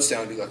put his notes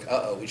down, he'd be like,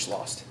 uh-oh, we just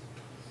lost.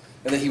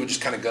 And then he would just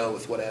kind of go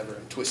with whatever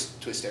and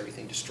twist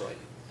everything, destroy it.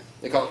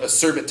 They call it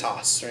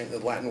acerbitas, right? The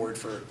Latin word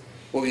for,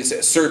 what would you say,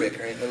 acerbic,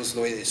 right? That was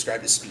the way they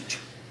described his speech.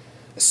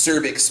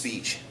 Acerbic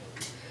speech.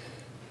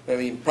 I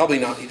mean, probably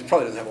not, he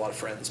probably doesn't have a lot of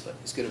friends, but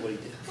he's good at what he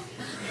did.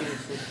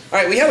 All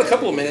right, we have a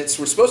couple of minutes.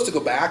 We're supposed to go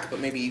back,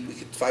 but maybe we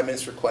could 5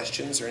 minutes for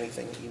questions or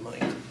anything that you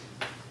might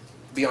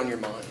be on your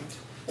mind.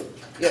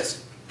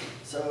 Yes?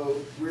 So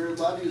we're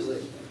allowed to use,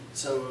 like,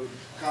 so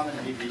common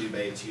VP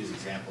debates use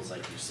examples like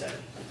you said.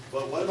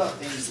 But what about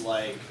things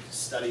like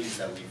studies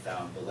that we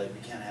found, but like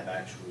we can't have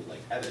actual like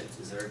evidence?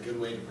 Is there a good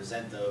way to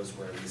present those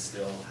where we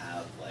still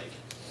have like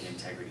the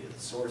integrity of the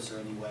source or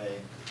any way,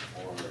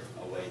 or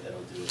a way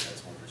that'll do it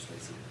that's more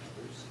persuasive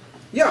than others?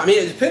 Yeah, I mean,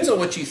 it depends on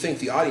what you think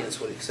the audience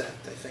would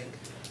accept, I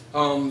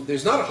think.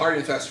 There's not a hard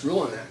and fast rule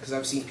on that, because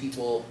I've seen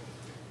people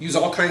use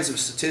all kinds of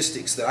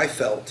statistics that I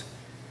felt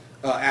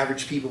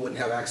average people wouldn't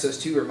have access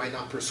to or might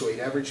not persuade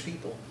average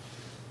people.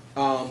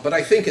 But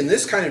I think in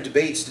this kind of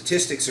debate,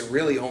 statistics are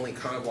really only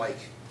kind of like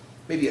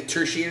maybe a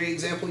tertiary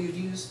example you'd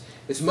use.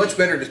 It's much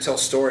better to tell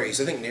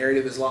stories. I think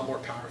narrative is a lot more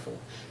powerful.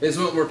 It's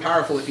a lot more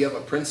powerful if you have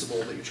a principle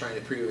that you're trying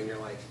to prove and you're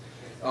like,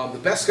 the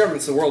best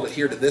governments in the world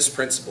adhere to this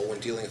principle when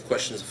dealing with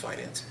questions of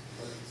finance.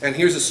 And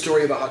here's a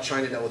story about how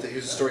China dealt with it.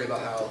 Here's a story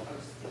about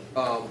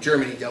how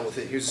Germany dealt with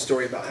it. Here's a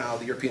story about how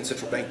the European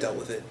Central Bank dealt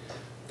with it.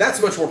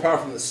 That's much more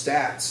powerful than the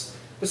stats.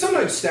 But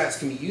sometimes stats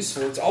can be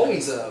useful. It's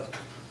always a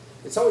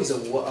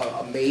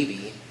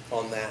maybe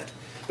on that.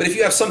 But if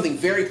you have something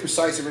very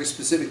precise or very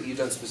specific that you've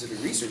done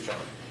specific research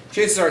on,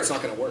 chances are it's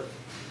not going to work.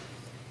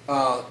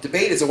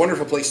 Debate is a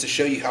wonderful place to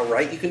show you how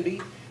right you can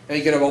be, and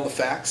you can have all the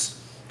facts,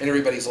 and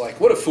everybody's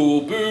like, what a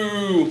fool,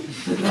 boo,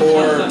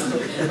 or,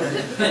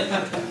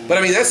 but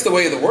I mean, that's the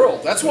way of the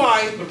world. That's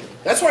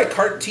why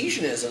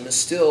Cartesianism is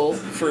still,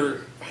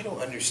 I don't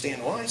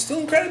understand why, it's still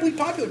incredibly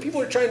popular. People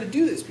are trying to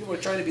do this. People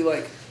are trying to be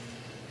like,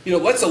 you know,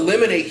 let's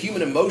eliminate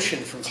human emotion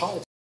from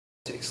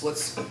politics.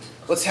 Let's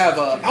have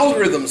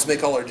algorithms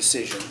make all our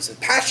decisions, and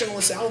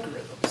passionless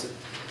algorithms.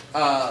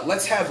 And,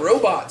 let's have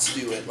robots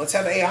do it. Let's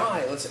have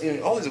AI.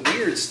 All this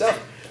weird stuff.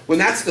 When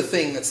that's the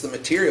thing, that's the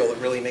material that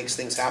really makes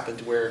things happen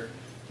to where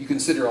you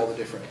consider all the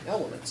different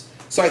elements.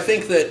 So I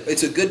think that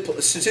it's a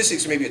good,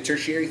 statistics are maybe a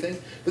tertiary thing,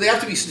 but they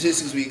have to be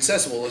statistics to be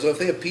accessible. So if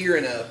they appear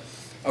in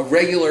a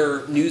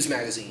regular news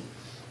magazine,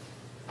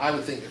 I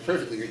would think they're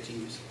perfectly great to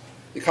use.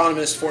 The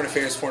Economist, Foreign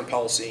Affairs, Foreign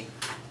Policy,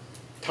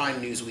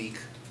 Time, Newsweek.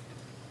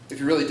 If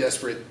you're really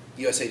desperate,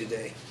 USA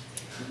Today.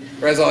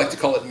 Or as I like to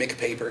call it, Mick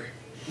Paper.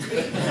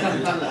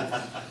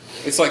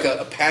 It's like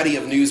a patty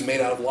of news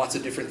made out of lots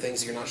of different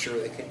things you're not sure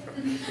where they came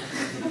from.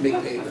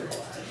 Mick Paper.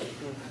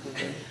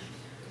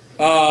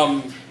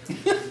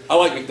 I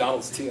like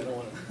McDonald's too. I don't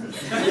want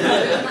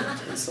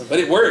to. But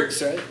it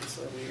works, right? It's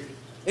so weird.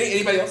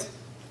 Anybody else?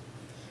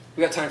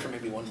 We got time for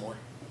maybe one more.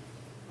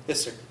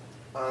 Yes, sir.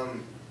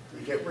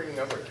 You kept bringing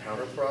up a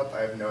counterprop.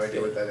 I have no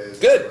idea what that is.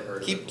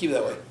 Good. Keep it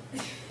that way.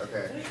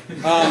 Okay.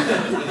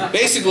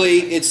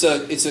 Basically, it's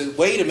a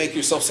way to make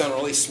yourself sound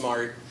really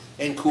smart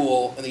and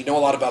cool, and you know a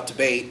lot about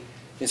debate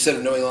instead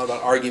of knowing a lot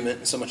about argument,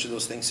 and so much of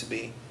those things to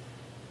be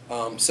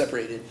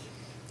separated.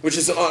 which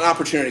is an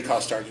opportunity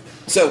cost argument.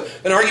 So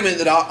an argument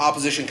that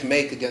opposition can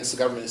make against the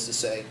government is to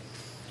say,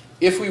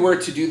 if we were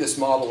to do this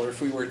model, or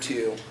if we were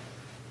to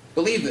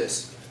believe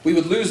this, we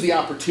would lose the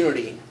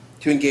opportunity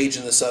to engage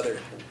in this other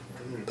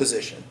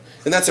position.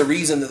 And that's a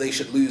reason that they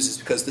should lose, is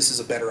because this is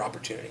a better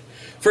opportunity.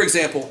 For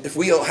example, if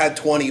we all had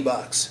 20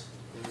 bucks,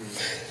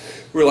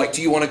 we're like,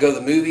 do you want to go to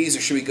the movies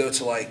or should we go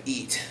to like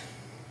eat?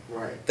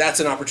 Right. That's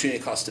an opportunity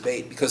cost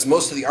debate, because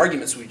most of the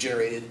arguments we've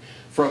generated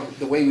from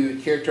the way we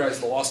would characterize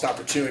the lost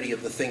opportunity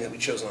of the thing that we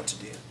chose not to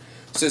do.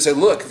 So they say,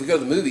 look, if we go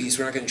to the movies,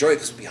 we're not going to enjoy it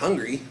because we'll be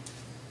hungry.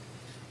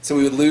 So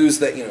we would lose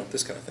that,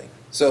 this kind of thing.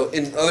 So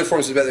in other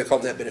forms of debate, they're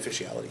called net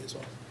beneficiality as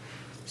well.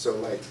 So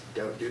like,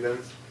 don't do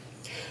them?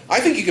 I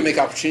think you can make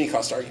opportunity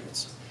cost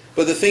arguments.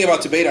 But the thing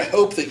about debate I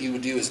hope that you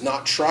would do is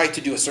not try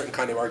to do a certain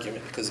kind of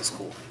argument because it's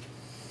cool.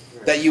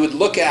 Right. That you would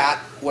look at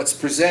what's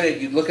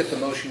presented, you'd look at the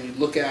motion,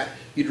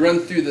 you'd run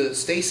through the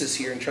stasis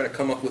here and try to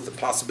come up with the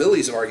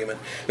possibilities of argument.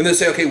 And then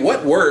say, okay,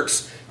 what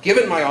works,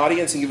 given my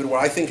audience and given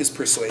what I think is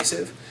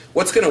persuasive,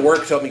 what's going to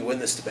work to help me win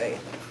this debate?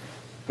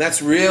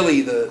 That's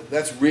really the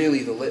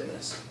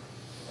litmus.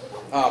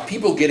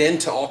 People get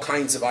into all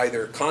kinds of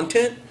either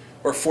content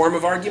or form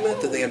of argument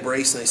that they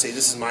embrace and they say,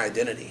 this is my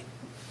identity.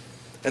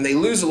 And they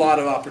lose a lot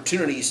of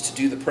opportunities to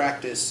do the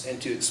practice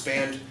and to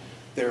expand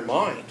their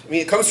mind. I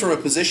mean, it comes from a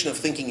position of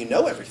thinking you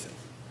know everything,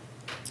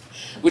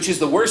 which is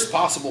the worst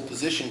possible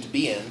position to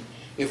be in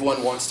if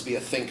one wants to be a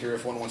thinker,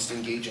 if one wants to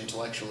engage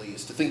intellectually,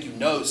 is to think you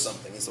know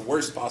something. It's the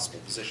worst possible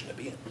position to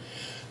be in.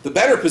 The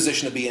better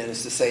position to be in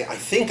is to say, I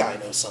think I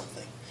know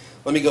something.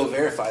 Let me go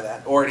verify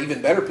that. Or an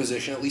even better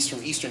position, at least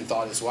from Eastern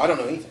thought, is, well, I don't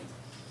know anything.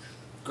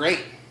 Great.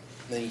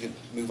 And then you can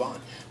move on.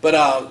 But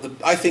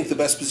I think the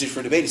best position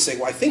for debate is to say,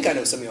 well, I think I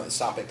know something on this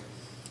topic.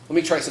 Let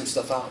me try some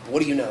stuff out. But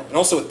what do you know? And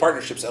also with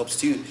partnerships, it helps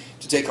too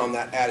to take on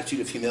that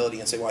attitude of humility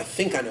and say, well, I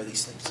think I know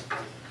these things.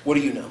 What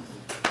do you know?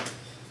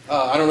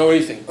 I don't know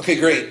anything. Okay,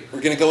 great.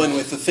 We're going to go in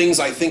with the things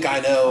I think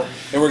I know,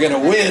 and we're going to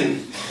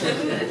win.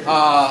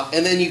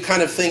 And then you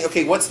kind of think,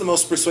 okay, what's the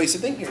most persuasive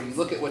thing here? You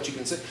look at what you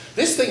can say.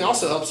 This thing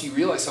also helps you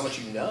realize how much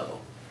you know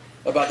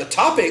about the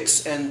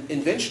topics and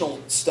inventional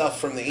stuff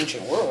from the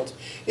ancient world.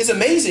 Is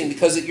amazing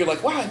because you're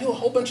like, wow, I knew a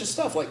whole bunch of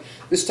stuff. Like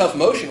this tough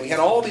motion, we had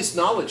all this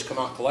knowledge come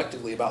out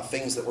collectively about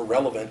things that were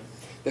relevant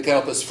that could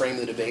help us frame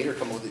the debate or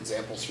come up with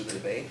examples for the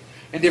debate.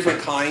 And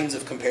different kinds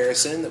of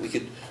comparison that we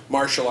could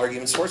marshal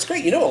arguments for. It's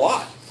great, you know a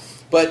lot.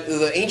 But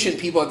the ancient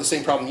people had the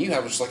same problem you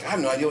have, which is like, I have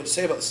no idea what to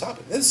say about this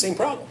topic. They had the same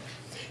problem.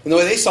 And the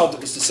way they solved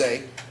it was to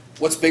say,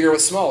 what's bigger,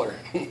 what's smaller?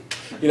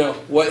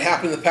 What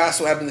happened in the past,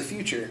 what happened in the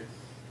future?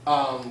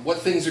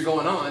 What things are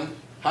going on?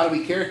 How do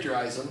we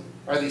characterize them?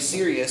 Are they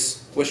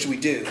serious? What should we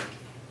do?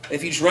 And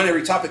if you just run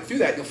every topic through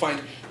that, you'll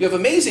find you have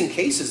amazing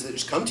cases that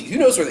just come to you. Who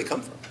knows where they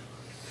come from?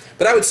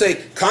 But I would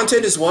say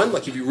content is one.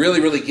 Like if you really,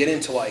 really get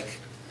into like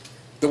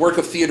the work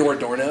of Theodore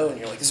Adorno, and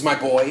you're like, this is my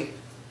boy,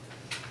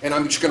 and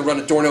I'm just going to run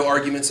Adorno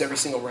arguments every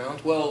single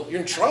round. Well,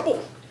 you're in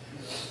trouble.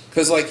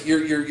 Because like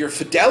your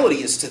fidelity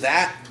is to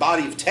that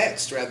body of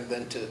text rather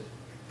than to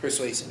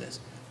persuasiveness.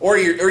 Or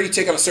you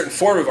take on a certain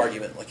form of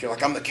argument. Like you're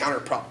like, I'm the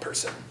counterprop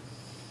person.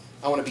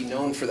 I want to be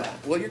known for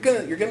that. Well, you're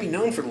gonna be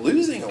known for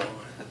losing a lot.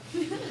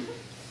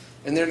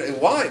 And then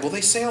why? Well,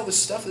 they say all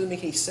this stuff that doesn't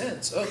make any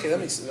sense. Okay, that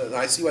makes sense.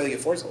 I see why they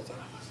get forced all the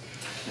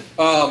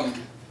time.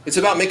 It's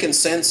about making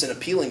sense and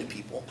appealing to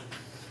people,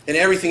 and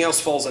everything else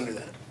falls under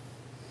that.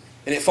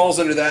 And it falls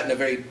under that in a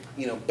very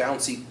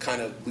bouncy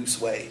kind of loose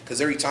way.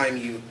 Because every time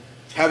you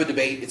have a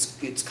debate,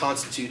 it's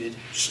constituted,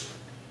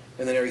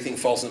 and then everything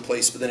falls into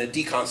place. But then it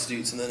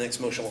deconstitutes, and the next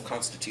motion will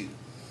constitute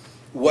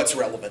what's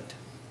relevant.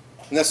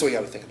 And that's the way you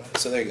got to think about it.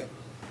 So there you go.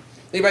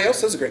 Anybody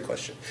else? That's a great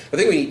question. I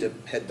think we need to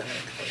head back.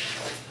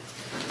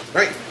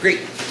 All right,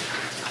 great.